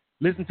just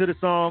listen to the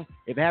song.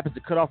 If it happens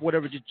to cut off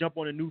whatever, just jump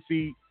on a new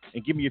feed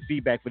and give me your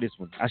feedback for this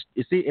one.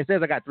 It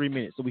says I got 3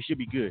 minutes, so we should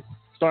be good.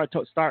 Start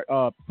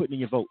putting in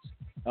your votes.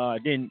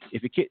 Then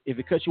if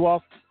it cuts you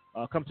off,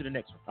 come to the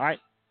next one. All right,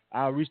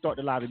 I'll restart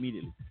the live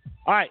immediately.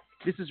 All right,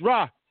 this is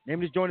Raw. Name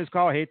of this joint is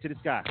called Head to the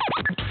Sky.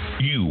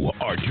 You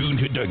are tuned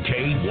to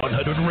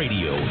K100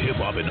 Radio, Hip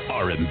Hop and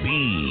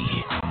R&B.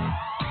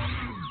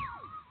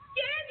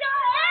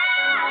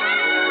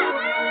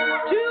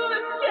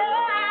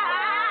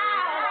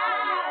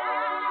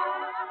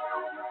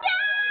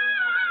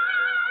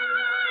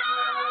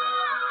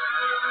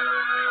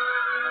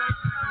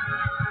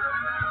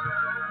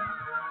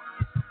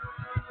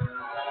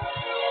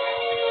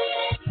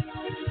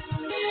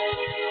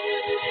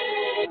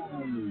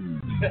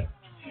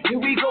 Here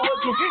we go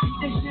again. Eat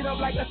this shit up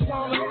like a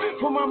sauna.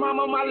 For my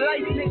mama, my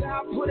life, nigga,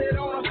 I put it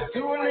on her.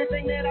 The only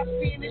thing that I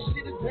feel, this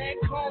shit is bad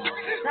karma.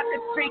 Not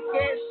that fake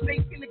ass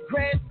snake in the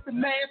grass with the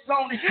mask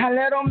on it. I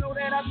let them know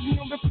that I see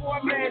them before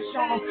I mash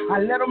on them.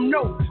 I let them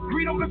know,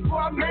 greet them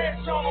before I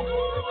mash on them.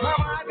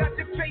 Mama, I got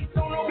your face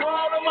on the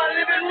wall of my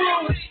living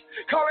room.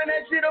 Calling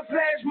that shit a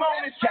flash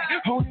moment.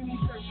 Holding me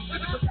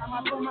surface. Without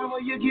my phone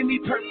number, you give me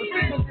purpose.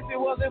 Cause if it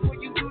wasn't for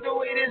you do the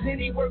way this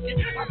any working,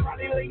 I'd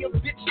probably lay a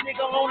bitch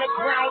nigga on the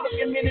ground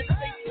looking in his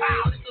face.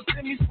 Pow, it's a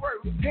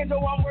semi-swerve. And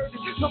though I'm worthy,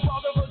 no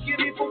father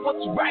forgive me for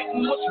what's right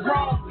and what's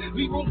wrong.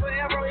 We will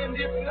forever in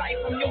this life.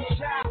 I'm your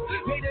child,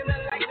 made in the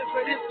likeness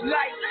of this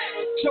life.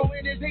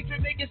 Showing his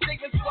hatred, making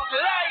statements, fuck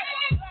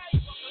life.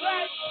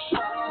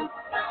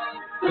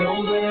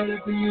 Don't let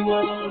it be you,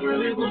 I don't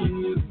really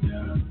believe it.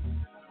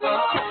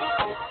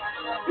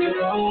 You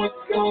know what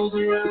goes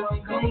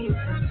around comes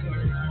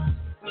around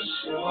for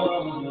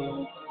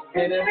sure.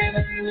 And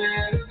everything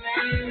that is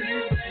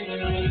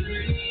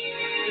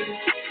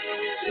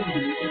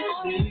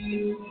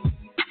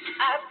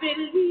I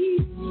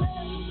believe.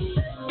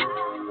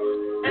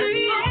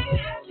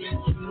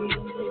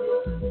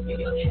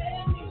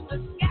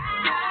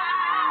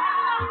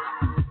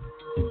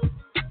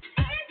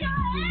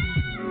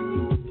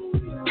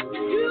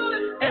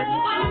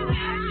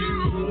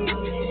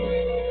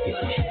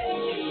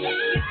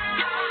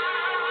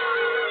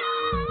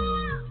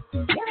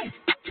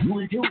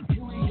 Here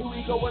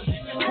we go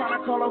again, trying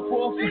to call her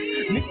for offense.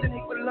 Mixing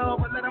it with love,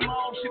 but let them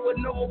all shit with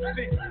no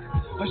offense.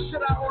 Or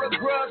should I hold a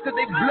grudge cause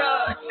they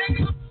blood?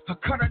 Or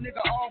cut a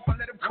nigga off and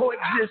let them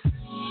coexist.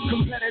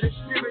 Competitive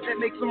spirit that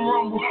makes them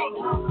rumble.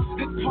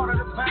 It's part of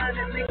the vine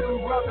that makes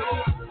them rubber.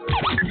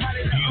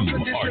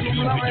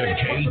 You are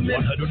tuned to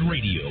K100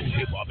 Radio,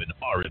 Hip Hop and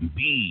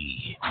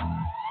R&B.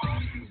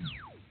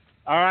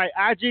 All right,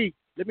 IG,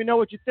 let me know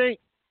what you think.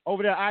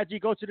 Over there,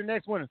 IG, go to the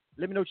next one.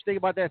 Let me know what you think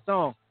about that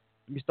song.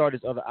 Let me start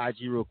this other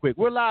IG real quick.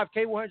 We're live,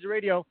 K100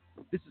 Radio.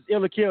 This is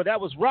Illa Kill.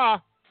 That was Raw.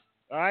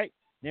 All right.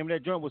 Name of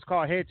that joint was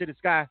called Head to the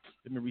Sky.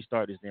 Let me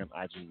restart this damn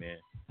IG, man.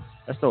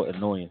 That's so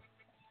annoying.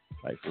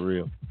 Like, for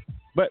real.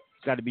 But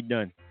it's got to be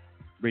done.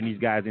 Bring these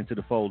guys into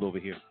the fold over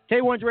here.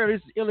 K100 Radio,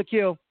 this is Illa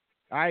Kill.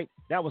 All right.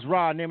 That was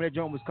Raw. Name of that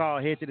joint was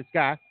called Head to the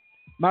Sky.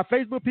 My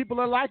Facebook people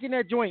are liking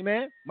that joint,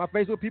 man. My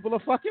Facebook people are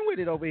fucking with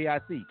it over here, I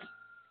see.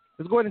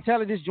 Let's go ahead and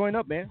tally this joint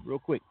up, man, real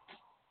quick.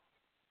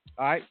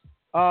 All right.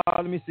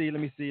 Let me see.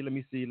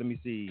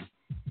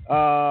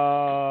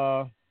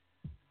 All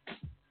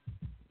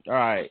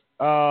right.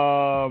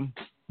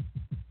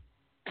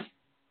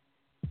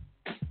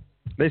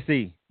 Let's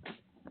see.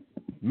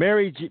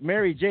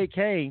 Mary J.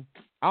 Kane.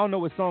 I don't know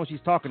what song she's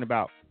talking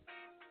about.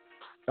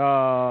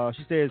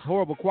 She says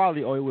horrible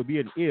quality, or it would be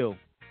an ill.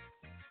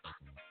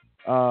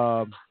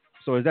 So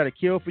is that a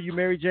kill for you,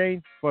 Mary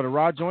Jane, for the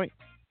raw joint?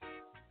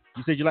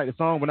 You said you like the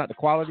song, but not the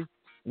quality.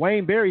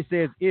 Wayne Berry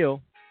says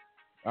ill.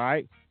 All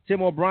right.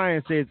 Tim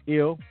O'Brien says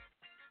ill.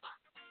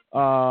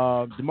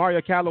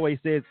 Demario Calloway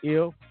says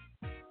ill.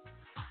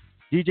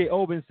 DJ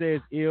Oben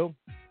says ill.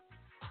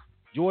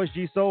 George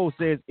G. Soul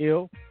says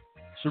ill.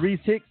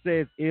 Sharice Hicks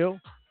says ill.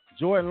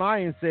 Jordan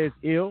Lyons says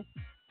ill.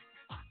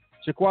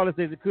 Shaquala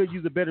says it could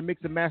use a better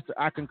mix and master.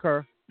 I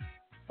concur.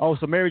 Oh,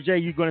 so Mary J,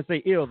 you're going to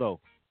say ill, though.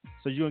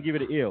 So you're going to give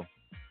it an ill.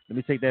 Let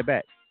me take that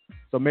back.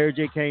 So Mary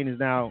J. Kane is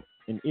now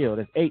an ill.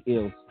 That's 8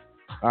 ills.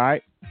 All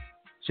right.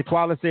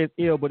 Shaquala says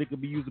ill, but it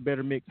could be used a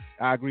better mix.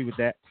 I agree with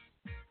that.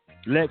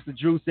 Lex the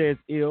Drew says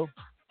ill.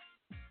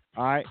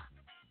 All right.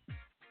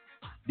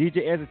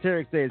 DJ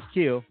Esoteric says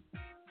kill.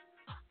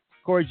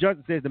 Corey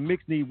Johnson says the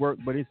mix need work,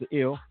 but it's an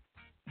ill.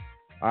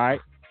 All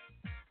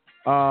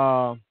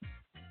right.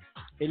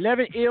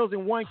 11 ills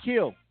and 1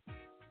 kill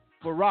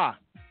for Ra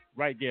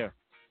right there.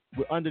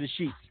 We're under the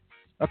sheets.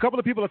 A couple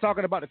of people are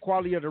talking about the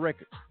quality of the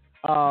record.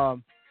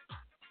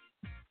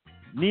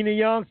 Nina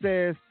Young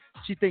says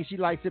she thinks she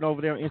likes it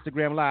over there on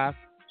Instagram Live.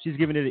 She's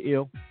giving it an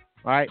ill.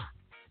 All right.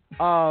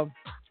 I'm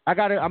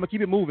gonna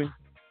keep it moving.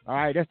 All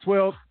right. That's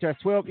 12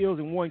 ills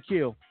and 1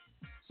 kill.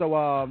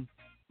 So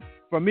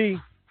for me,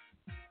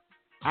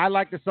 I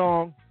like the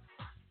song.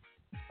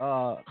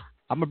 I'm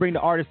gonna bring the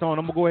artist on.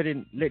 I'm gonna go ahead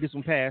and let this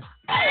one pass.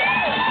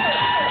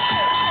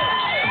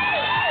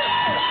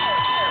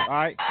 All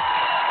right.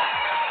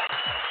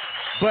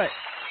 But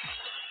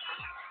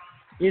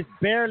it's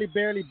barely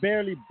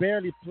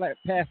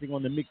passing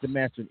on the mix and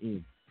mastering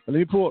end. But let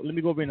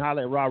me go over and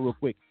holler at Ra real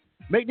quick.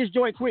 Make this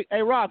joint quick.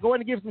 Hey, Ra, go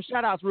ahead and give some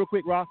shout outs real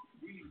quick, Ra.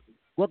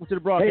 Welcome to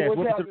the broadcast. Hey,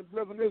 what's happening,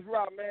 Blizzard? This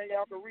Ra, man.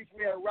 Y'all can reach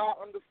me at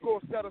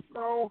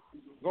Ra_Setterstone.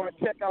 Go and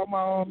check out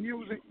my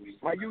music,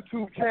 my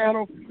YouTube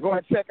channel. Go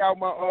and check out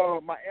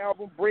my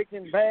album,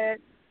 Breaking Bad,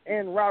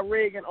 and Ra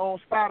Reagan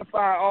on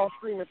Spotify, all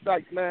streaming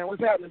sites, man.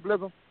 What's happening,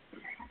 Blizzard?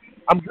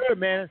 I'm good,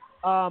 man.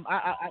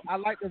 I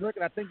like the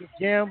record. I think it's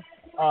jam.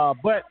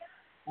 But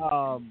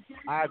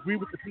I agree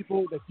with the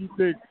people that you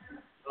could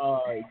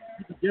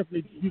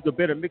definitely use a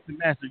better mix and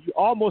master. You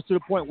almost to the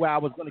point where I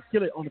was going to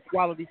kill it on the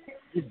quality.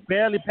 It's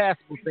barely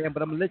passable, Sam,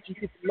 but I'm going to let you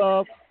get some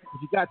love because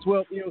you got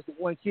 12 ills and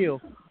 1 kill.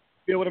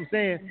 Feel what I'm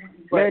saying?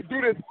 Man,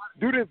 do this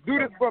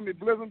for me,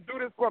 Blizzard. Do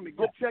this for me.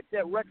 Go check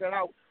that record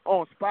out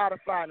on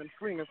Spotify and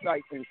streaming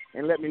sites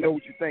and let me know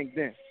what you think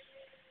then.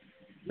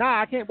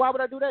 Nah, I can't. Why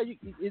would I do that?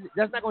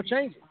 That's not going to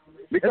change it.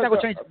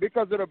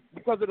 Because of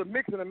the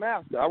mix and the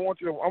master. I want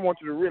you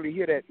to really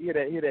hear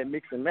that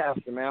mix and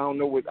master, man. I don't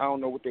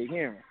know what they're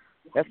hearing.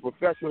 That's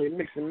professionally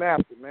mix and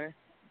master, man.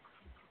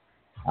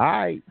 All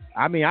right.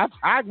 I mean,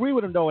 I agree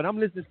with him though, and I'm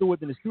listening to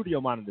it in the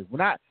studio monitors.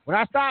 When I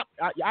stop,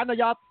 I know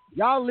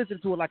y'all listen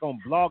to it like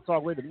on Blog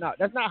Talk Radio. No,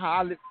 that's not how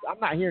I listen. I'm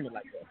not hearing it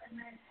like that.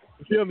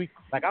 You feel me?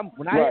 Like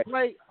when I hit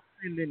play,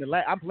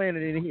 I'm playing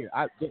it in here.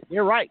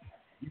 They're right.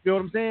 You feel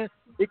what I'm saying?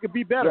 It could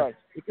be better. Right.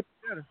 It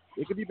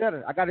could be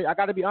better. I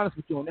got to be honest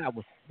with you on that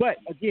one. But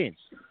again,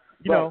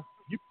 you know,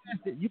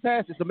 you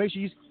passed it. So make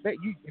sure if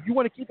you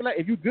want to keep it,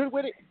 if you're good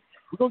with it,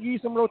 we're gonna give you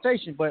some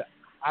rotation. But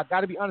I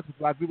got to be honest with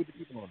you. I agree with the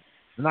people on it.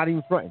 I'm not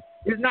even fronting.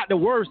 It's not the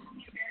worst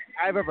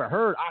I've ever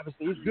heard.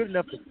 Obviously, it's good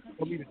enough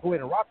for me to go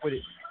ahead and rock with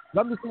it.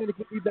 But I'm just saying it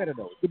could be better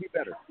though. It could be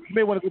better. You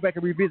may want to go back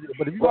and revisit it.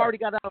 But if you already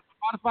got it on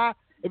Spotify,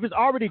 if it's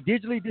already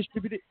digitally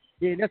distributed,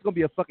 then that's gonna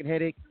be a fucking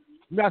headache.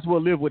 You might as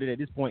well live with it at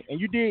this point. And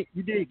you did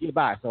get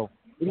by, so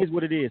it is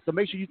what it is. So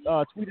make sure you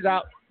tweet it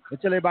out and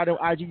tell everybody on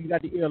IG you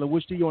got the ill and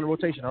wish to you on the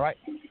rotation, all right?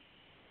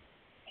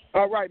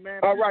 All right,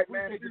 man. All right,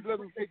 man.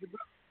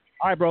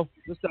 All right, bro.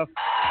 Good stuff.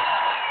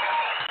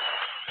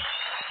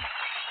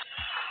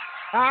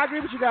 I agree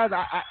with you guys.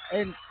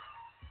 And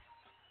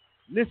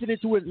listen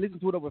to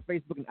it over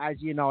Facebook and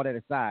IG and all that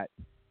aside.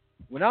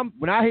 When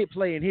I hit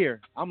play in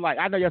here, I'm like,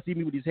 I know y'all see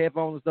me with these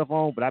headphones and stuff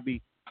on, but I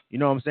be, you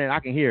know what I'm saying? I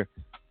can hear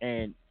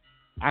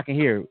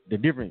the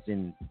difference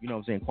in, you know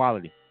what I'm saying,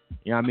 quality.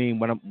 You know what I mean?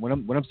 When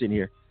I'm sitting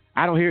here,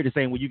 I don't hear it the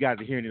same way you guys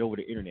are hearing it over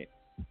the internet.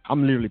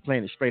 I'm literally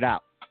playing it straight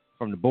out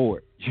from the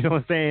board. You know what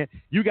I'm saying?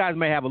 You guys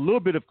may have a little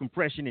bit of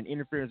compression and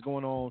interference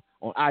going on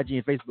IG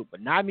and Facebook,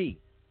 but not me.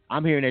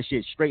 I'm hearing that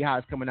shit straight how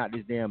it's coming out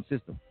this damn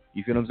system.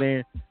 You feel what I'm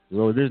saying?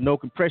 So there's no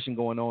compression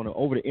going on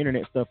over the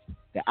internet stuff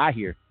that I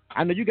hear.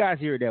 I know you guys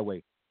hear it that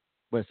way.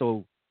 But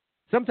so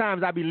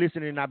sometimes I be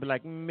listening and I be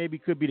like, maybe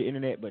it could be the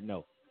internet, but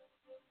no.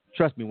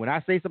 Trust me, when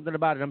I say something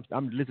about it,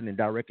 I'm listening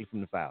directly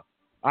from the file.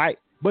 All right.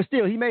 But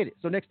still, he made it.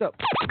 So next up.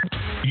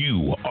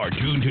 You are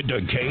tuned to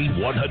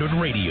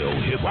K100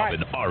 Radio, hip hop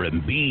and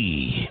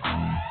R&B.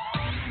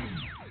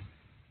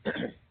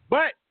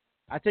 But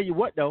I tell you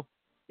what though,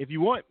 if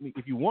you want me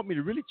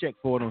to really check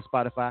for it on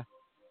Spotify,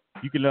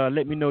 you can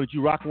let me know that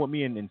you're rocking with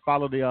me and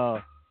follow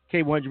the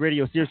K100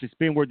 Radio Seriously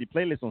Spin-Worthy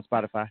playlist on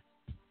Spotify.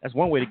 That's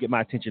one way to get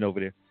my attention over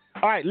there.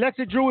 All right,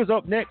 Lexa Drew is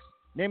up next.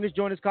 Name of this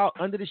joint is called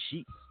Under the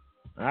Sheets.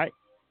 All right,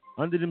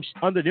 Under them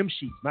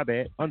sheets. My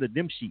bad. Under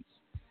them sheets.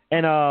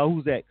 And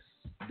who's next?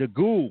 The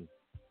Ghoul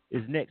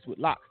is next with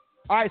Lock.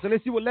 All right, so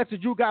let's see what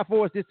Lexa Drew got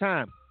for us this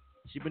time.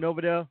 She's been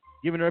over there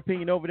giving her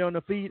opinion over there on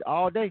the feed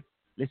all day.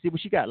 Let's see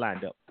what she got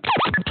lined up.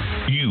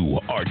 You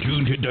are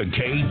tuned to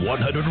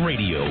K100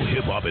 Radio,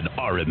 Hip Hop and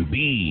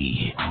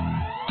R&B.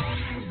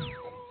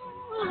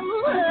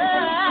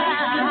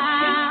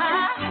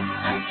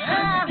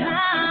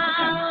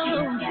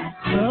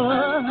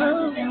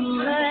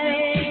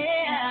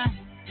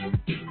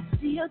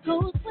 See her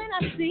goes when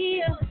I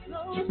see her,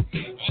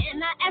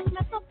 and I ask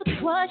myself the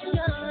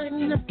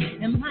question: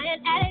 am I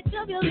an addict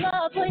of your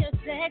love or your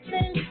sex?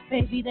 And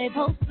baby, they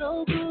both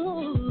so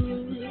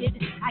good.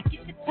 I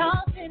get to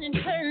tossing and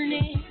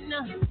turning,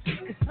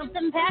 'cause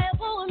something bad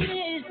was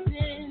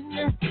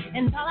missing,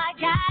 and all I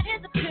got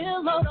is a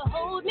pillow to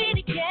hold me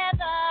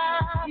together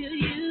till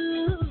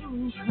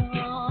you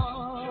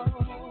come.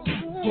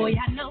 Boy,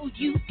 I know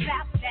you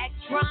found that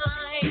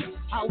crime,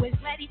 always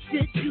ready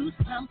to do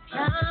some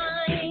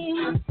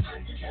time.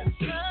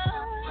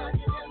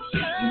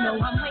 You know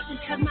I'm waiting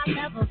 'cause my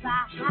levels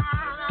are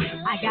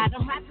high. I got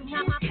them wrapped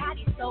around my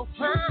body so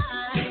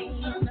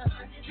fine.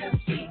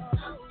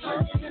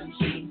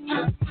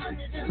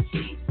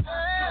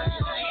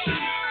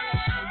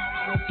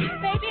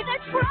 Baby, the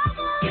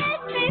trouble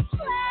is me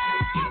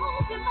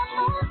close. If my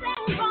moves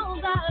and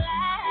groans are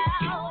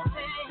loud,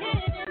 they're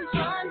hidden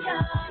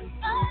under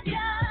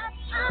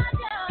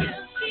the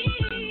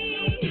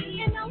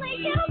sheet. And only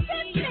you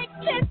can fix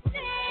this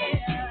thing.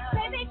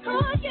 Baby,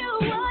 would you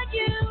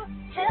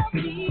help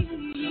me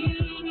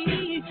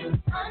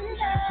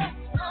under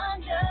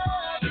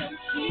the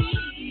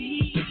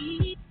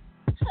sheet?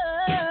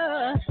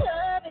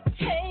 Love it,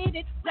 hate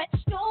it, flesh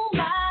don't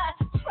lie.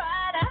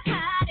 Try to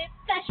hide it,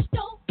 flesh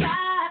don't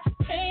fly.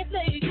 Can't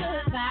say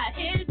goodbye,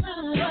 it's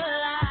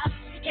alive.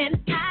 And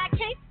I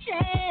can't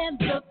stand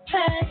the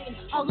pain.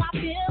 All I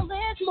feel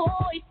is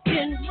moist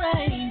and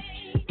rain.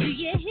 Do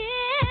you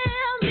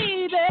hear me,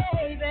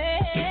 baby?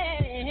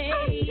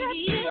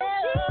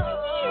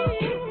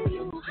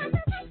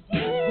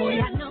 Boy,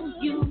 I know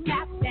you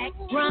got that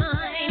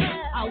grind.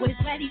 Always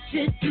ready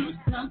to do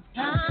some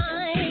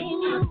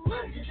time.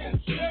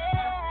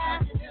 Yeah.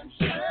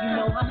 You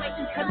know I'm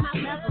waiting 'cause my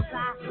levels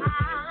are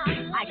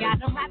high. I got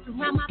them wrapped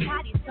around my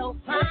body so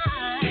fine.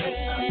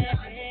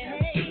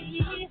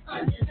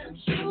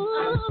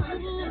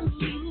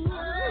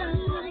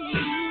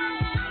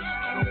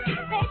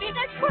 Baby,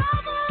 the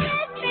trouble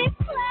is me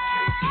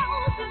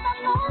close. If my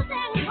moans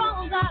and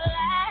groans are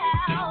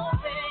loud,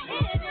 they're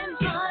hidden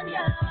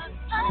under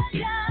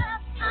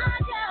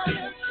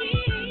the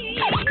sheet.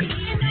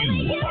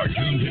 You are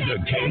tuned to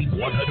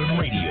K100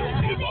 Radio,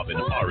 Hip Hop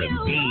and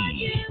R&B.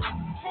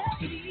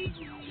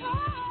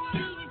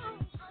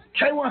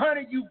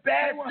 K100, you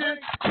bastard.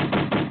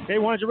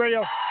 K100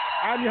 Radio.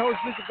 I'm your host,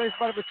 Mr. Thanks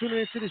for tuning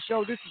into the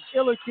show. This is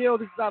Illa Kill.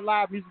 This is our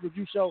live music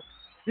review show.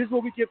 This is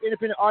where we give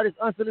independent artists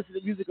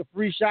unsolicited music a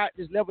free shot.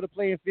 Just level the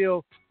playing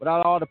field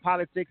without all the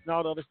politics and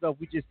all the other stuff.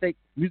 We just take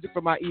music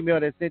from our email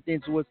that's sent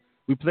in to us.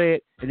 We play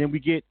it, and then we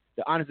get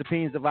the honest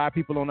opinions of our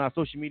people on our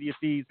social media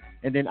feeds.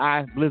 And then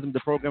I, Blizzum, the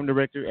program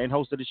director and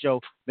host of the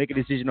show, make a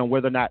decision on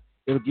whether or not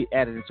it'll get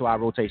added into our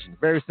rotation.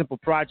 Very simple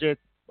process.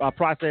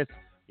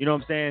 You know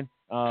what I'm saying?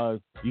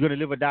 You're going to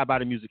live or die by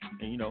the music.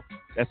 And,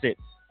 that's it.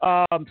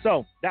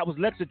 So that was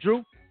Lexa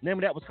Drew. Name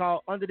of that was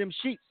called Under Them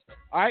Sheets.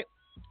 All right.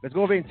 Let's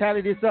go over and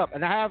tally this up.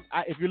 And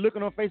if you're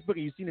looking on Facebook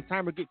and you've seen the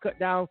timer get cut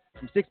down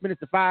from 6 minutes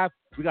to 5,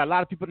 we got a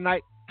lot of people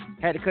tonight.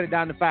 Had to cut it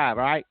down to 5,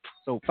 all right?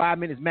 So 5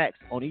 minutes max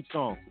on each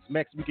song. It's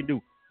max we can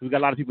do. We got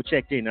a lot of people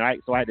checked in, all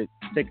right? So I had to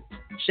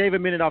shave a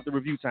minute off the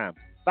review time.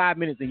 5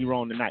 minutes and you're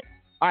on tonight.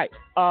 All right.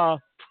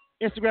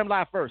 Instagram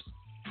Live first.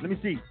 Let me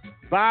see.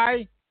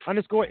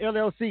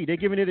 By_LLC. They're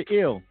giving it an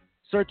ill.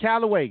 Sir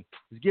Calloway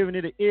is giving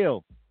it an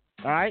ill.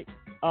 All right.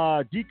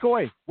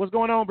 Decoy. What's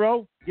going on,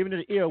 bro? Giving it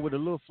an ill with a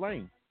little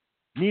flame.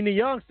 Nina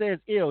Young says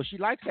ill. She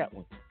likes that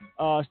one.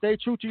 Stay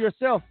True to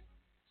Yourself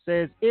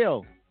says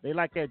ill. They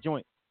like that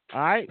joint.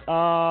 All right.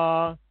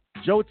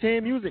 Joe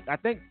 10 Music. I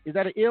think, is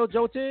that an ill,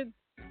 Joe 10?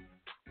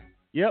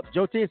 Yep.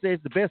 Joe 10 says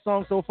it's the best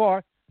song so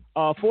far.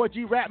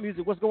 4G Rap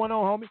Music. What's going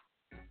on, homie?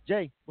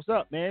 Jay, what's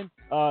up, man?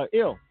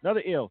 Ill.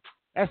 Another ill.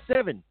 That's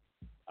 7.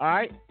 All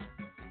right.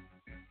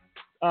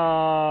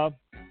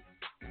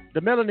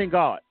 The Melanin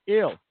God.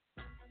 Ill.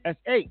 That's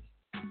 8.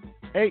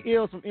 8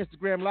 ills from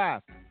Instagram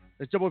Live.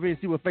 Let's jump over here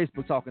and see what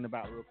Facebook's talking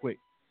about real quick.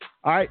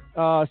 All right.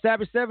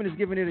 Savage 7 is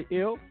giving it an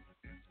ill.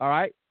 All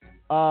right.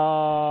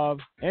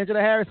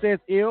 Angela Harris says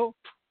ill.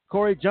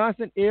 Corey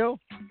Johnson, ill.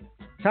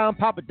 Tom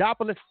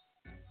Papadopoulos,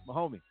 my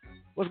homie.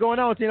 What's going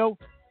on, Tino?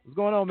 What's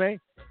going on, man?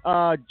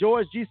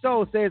 George G.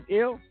 Soul says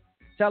ill.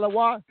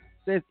 Talawa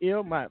says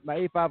ill. My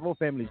 850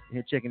 family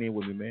here checking in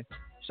with me, man.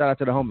 Shout out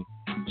to the homie.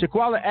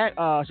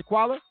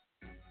 Shaquala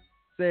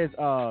says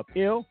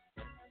ill.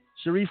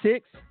 Sharice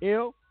Hicks,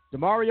 ill.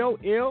 Demario,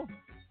 ill.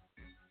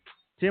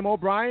 Tim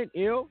O'Brien,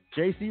 ill.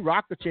 JC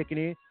Rocker checking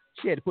in.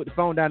 She had to put the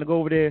phone down to go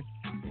over there,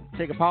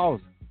 take a pause,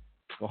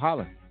 go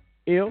holler.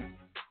 Ill.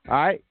 All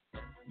right.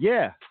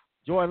 Yeah.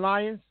 Jordan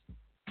Lyons.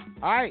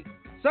 All right.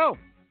 So.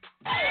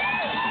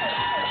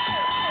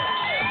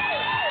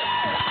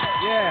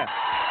 Yeah.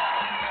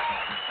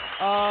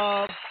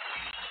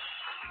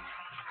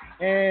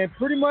 And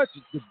pretty much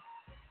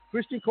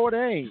Christian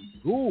Cordain,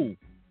 Ghoul.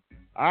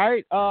 All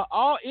right.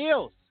 All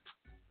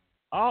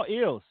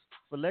ills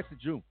for Lexa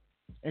Drew.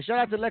 And shout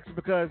out to Lexa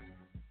because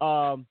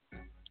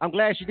I'm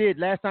glad she did.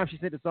 Last time she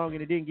sent the song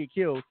and it didn't get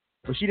killed,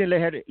 but she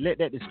didn't let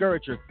that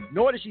discourage her.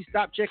 Nor did she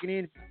stop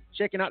checking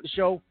out the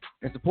show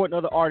and supporting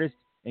other artists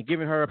and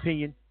giving her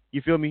opinion.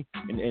 You feel me?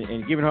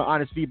 And giving her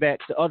honest feedback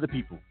to other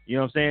people. You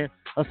know what I'm saying?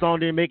 Her song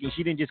didn't make it.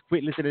 She didn't just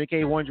quit listening to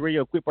the K100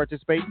 Radio, quit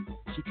participating.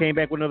 She came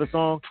back with another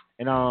song,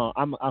 and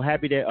I'm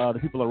happy that the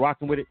people are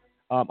rocking with it.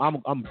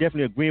 I'm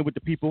definitely agreeing with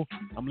the people.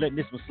 I'm letting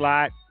this one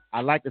slide.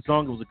 I like the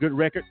song. It was a good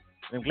record.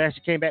 And I'm glad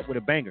she came back with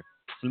a banger.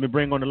 So let me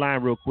bring her on the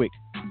line real quick.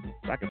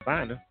 If I can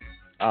find her.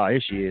 Oh,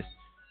 here she is.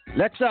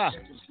 Lexa,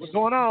 what's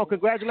going on?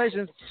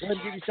 Congratulations. Go ahead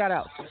and give you a shout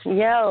out.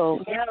 Yo,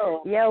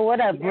 what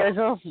up,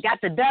 Brizzle? Got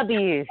the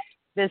W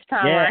this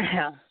time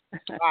around.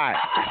 All right.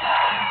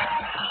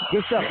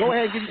 Good stuff. Go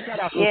ahead and give you a shout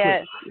out real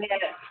quick.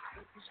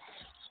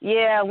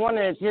 Yeah, I want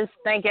to just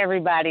thank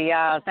everybody,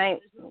 y'all.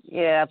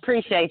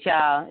 Appreciate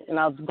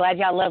y'all. Glad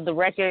y'all love the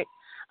record.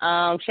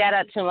 Shout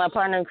out to my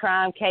partner in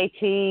crime,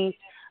 KT,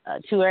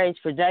 Two Age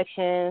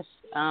Productions.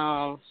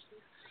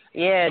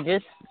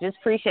 Just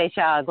appreciate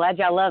y'all. Glad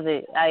y'all love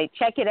it.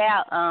 Check it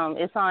out.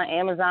 It's on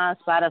Amazon,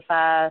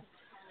 Spotify,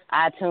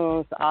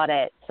 iTunes, all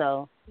that.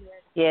 So,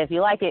 yeah, if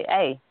you like it,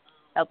 hey,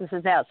 help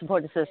us out.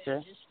 Support the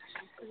sister.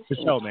 For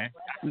sure, man.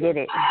 Get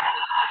it.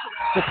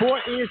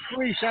 Support is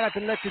free. Shout out to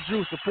Lexa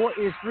Drew. Support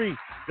is free.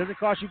 Doesn't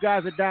cost you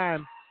guys a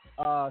dime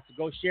to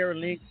go share a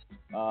link,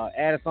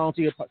 add a song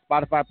to your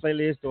Spotify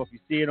playlist, or if you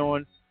see it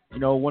on,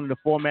 one of the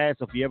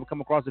formats, or if you ever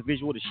come across a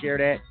visual, to share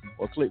that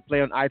or click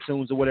play on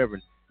iTunes or whatever.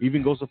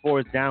 Even go so far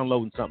as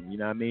downloading something. You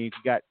know what I mean? If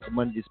you got the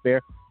money to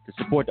spare, to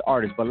support the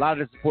artist. But a lot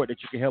of the support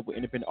that you can help with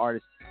independent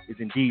artists is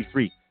indeed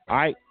free. All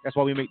right? That's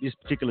why we make this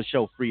particular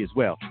show free as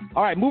well.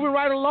 All right, moving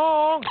right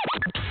along.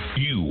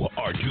 You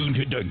are tuned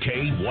to the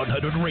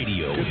K100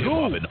 Radio,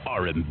 hip-hop and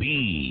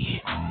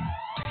R&B.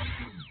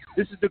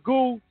 This is the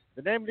Ghoul.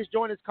 The name of this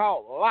joint is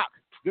called Lock.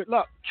 Good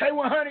luck.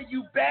 K100,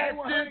 you bad.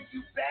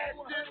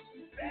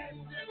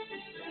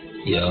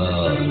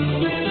 Yo.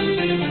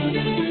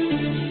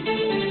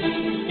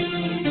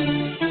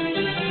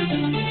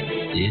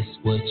 This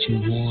what you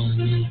want.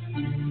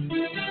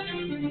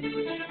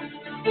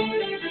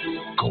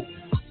 Go.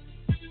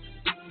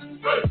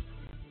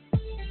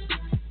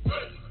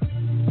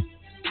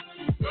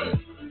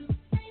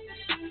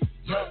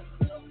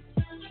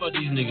 Fuck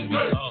these niggas be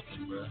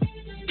talking, bro.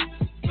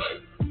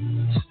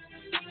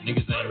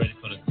 Niggas ain't ready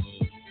for the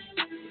cool.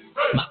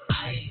 My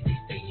eyes, they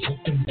stay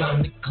open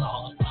round the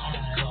clock.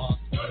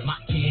 My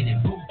cannon,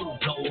 boom, boom,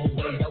 blow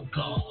away no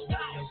guard.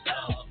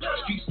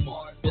 Street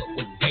smart, but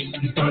with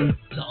babies on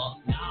the block.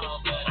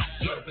 I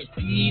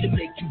guarantee to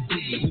make you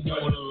bleed. You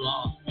want a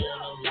law.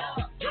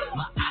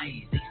 My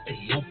eyes, they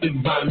stay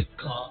open round the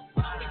clock.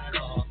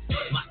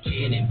 My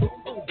cannon, boom,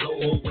 boom, blow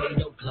away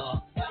no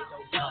guard.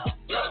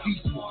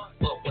 Street smart,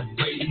 but with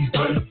babies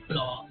on the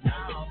block. I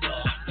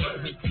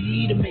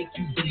guarantee to make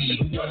you bleed.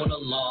 You want a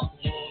law.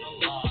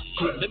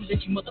 Cool, let me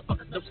let you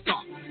motherfuckers know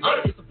something.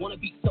 I just wanna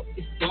be so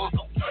it's gone.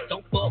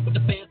 Don't fuck with the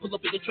fans, pull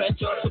up in the trash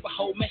jar, so a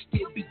whole mess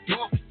still be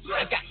done.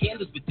 I got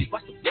handles with this,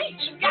 watch the bitch.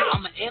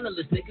 I'm an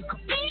analyst, nigga,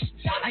 capiche?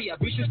 I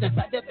have research that's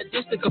not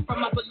evidence to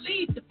confirm my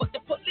belief. To fuck the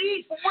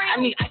police.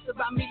 I need ice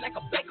around me like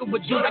a baker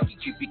with juice. I can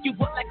keep you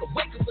up like a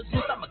waker with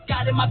juice. I'm a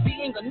god in my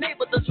being, a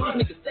neighbor the truth.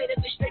 Niggas say that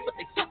they straight, but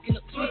they fucking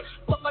the truth.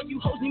 Fuck all you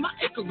hoes, need my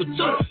acre with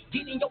two.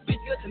 Getting your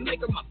bitch good to make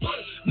her my boo.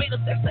 Made a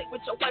sex tape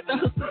with your wife and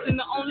her sister.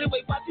 The only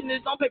way watching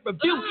is on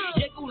pay-per-view.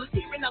 Yeah, Ghoul is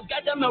here and I'm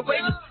goddamn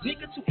outrageous.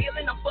 Nigga too ill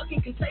and I'm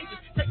fucking contagious.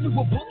 Take me a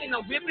book and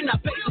I'm ripping our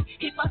pages.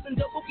 Hip hop and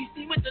double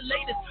PC with the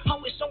latest.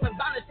 Always showing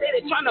violence, say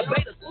they trying to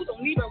bait us. Who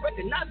don't even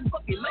recognize the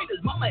fucking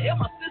latest. Mama and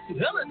my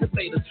sister, hella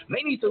debaters.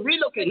 May need to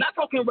relocate, not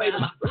talking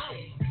raiders. My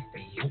eyes,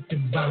 they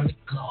open round the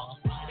clock.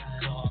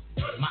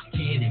 My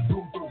cannon,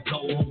 boom, boom,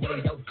 blow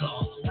away no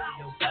guard.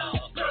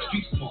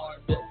 Street smart,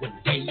 but with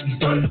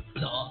babies on the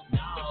block.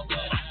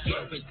 I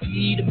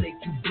guarantee to make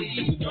you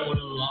bleed. You want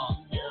a law.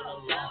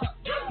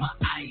 My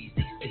eyes,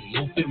 they stay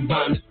open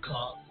round the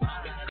clock.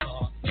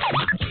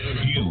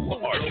 You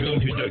are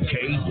tuned to the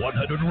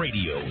K100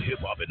 Radio, hip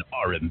hop and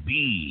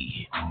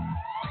R&B.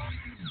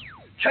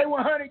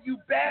 K100, you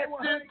bad.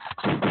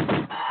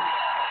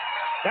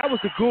 That was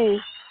the Ghoul.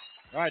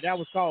 All right, that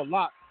was called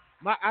Lock.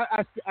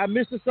 I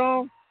missed the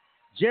song.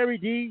 Jerry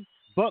D,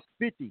 Buck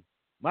 50.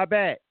 My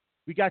bad.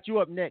 We got you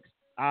up next.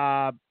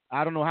 I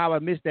don't know how I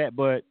missed that,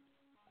 but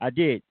I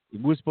did. We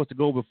were supposed to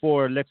go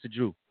before Lexa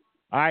Drew.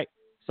 All right.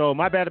 So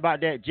my bad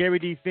about that. Jerry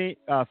D.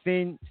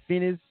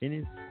 Finnis.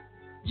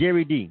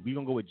 Jerry D. We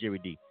gonna go with Jerry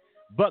D.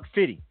 Buck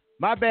Fitty.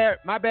 My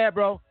bad,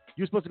 bro.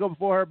 You were supposed to go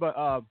before her,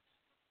 but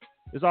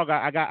it's all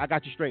got. I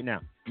got you straight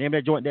now. Name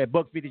that joint, that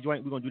Buck 50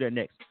 joint. We're gonna do that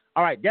next.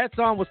 All right, that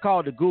song was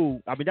called The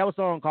Ghoul. I mean, that was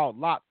a song called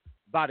Locked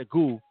by The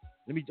Ghoul.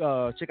 Let me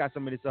check out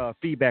some of this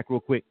feedback real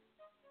quick.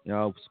 You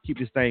know, keep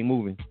this thing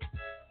moving.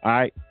 All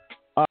right.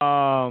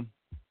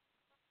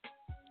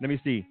 Let me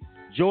see.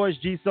 George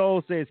G.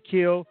 Soul says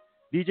kill.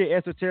 DJ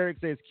Esoteric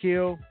says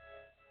kill.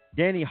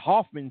 Danny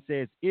Hoffman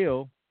says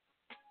ill.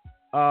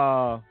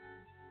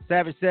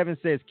 Savage 7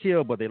 says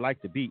kill, but they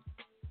like the beat.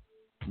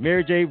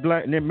 Mary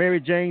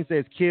Jane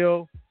says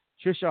kill.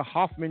 Trisha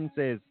Hoffman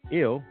says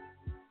ill.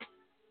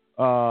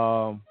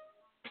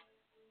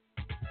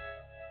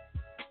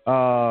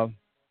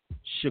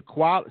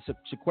 Shaquela.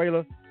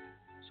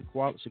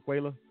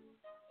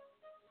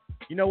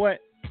 You know what?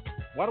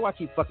 Why do I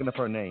keep fucking up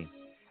her name?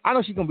 I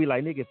know she's gonna be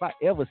like, nigga, if I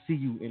ever see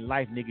you in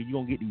life, nigga, you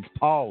gonna get these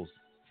paws,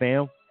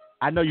 fam.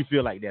 I know you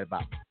feel like that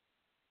about me.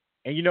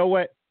 And you know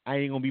what? I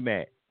ain't gonna be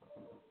mad.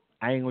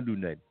 I ain't gonna do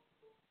nothing.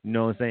 You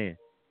know what I'm saying?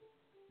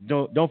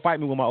 Don't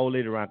fight me with my old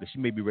lady around, because she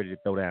may be ready to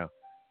throw down.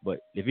 But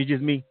if it's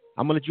just me,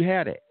 I'm gonna let you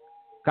have that.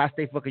 Cause I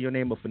stay fucking your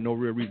name up for no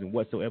real reason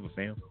whatsoever,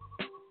 fam.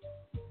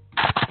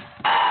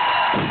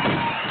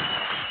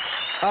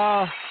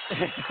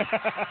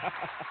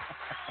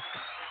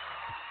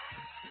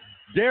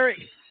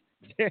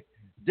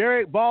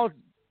 Derek Balls,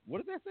 what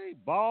does that say?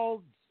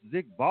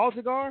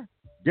 Balzigar?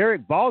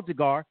 Derek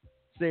Balzigar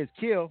says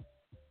kill.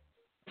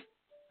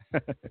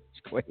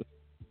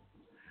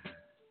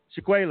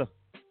 Shaquela.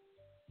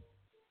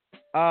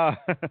 I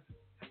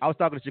was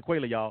talking to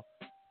Shaquela, y'all.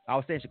 I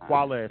was saying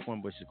Shaquala at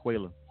one, but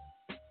Shaquela.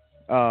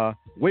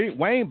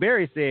 Wayne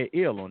Berry said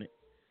ill on it.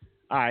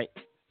 All right.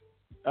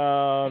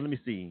 Let me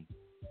see.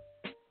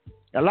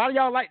 A lot of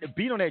y'all like the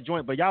beat on that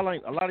joint, but a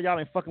lot of y'all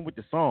ain't fucking with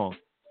the song.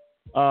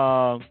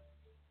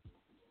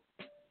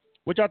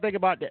 What y'all think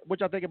about that? What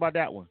y'all think about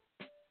that one?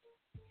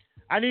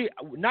 I need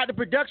not the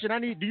production.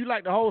 Do you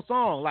like the whole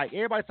song? Like,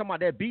 everybody's talking about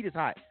that beat is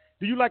hot.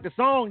 Do you like the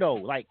song though?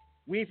 Like,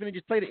 we ain't finna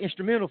just play the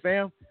instrumental,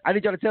 fam. I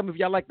need y'all to tell me if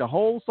y'all like the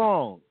whole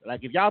song.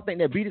 Like, if y'all think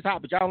that beat is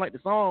hot, but y'all don't like the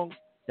song,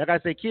 y'all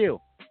gotta say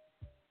kill.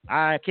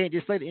 I can't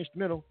just play the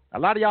instrumental. A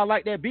lot of y'all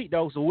like that beat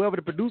though, so whoever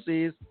the producer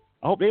is,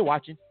 I hope they're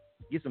watching.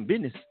 Get some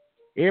business.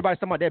 Everybody's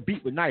talking about that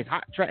beat was nice,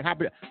 hot track, hot.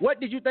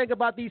 What did you think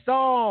about these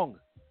songs?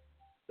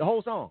 The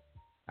whole song.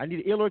 I need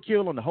an ill or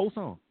kill on the whole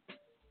song.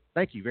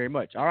 Thank you very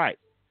much. All right.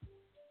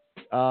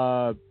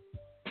 The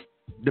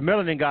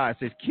Melanin guy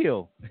says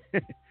kill.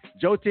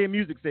 Joe 10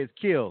 Music says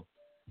kill.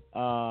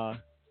 The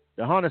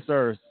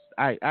Honesters,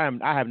 I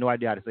have no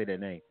idea how to say that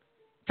name.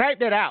 Type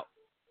that out.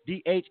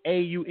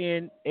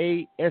 DHAUNASIR,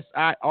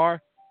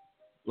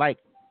 like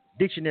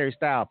dictionary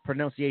style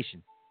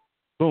pronunciation.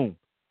 Boom.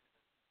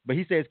 But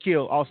he says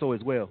kill also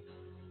as well.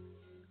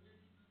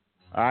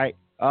 All right.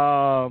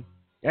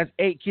 That's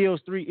 8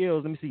 kills, 3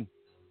 ills. Let me see.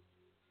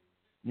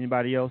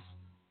 Anybody else?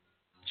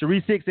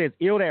 Cherie 6 says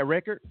ill that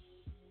record.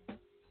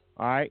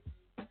 All right.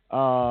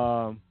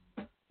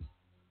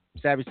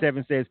 Savage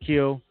 7 says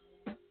kill.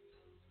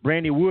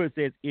 Brandy Wood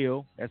says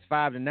ill. That's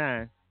 5 to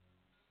 9.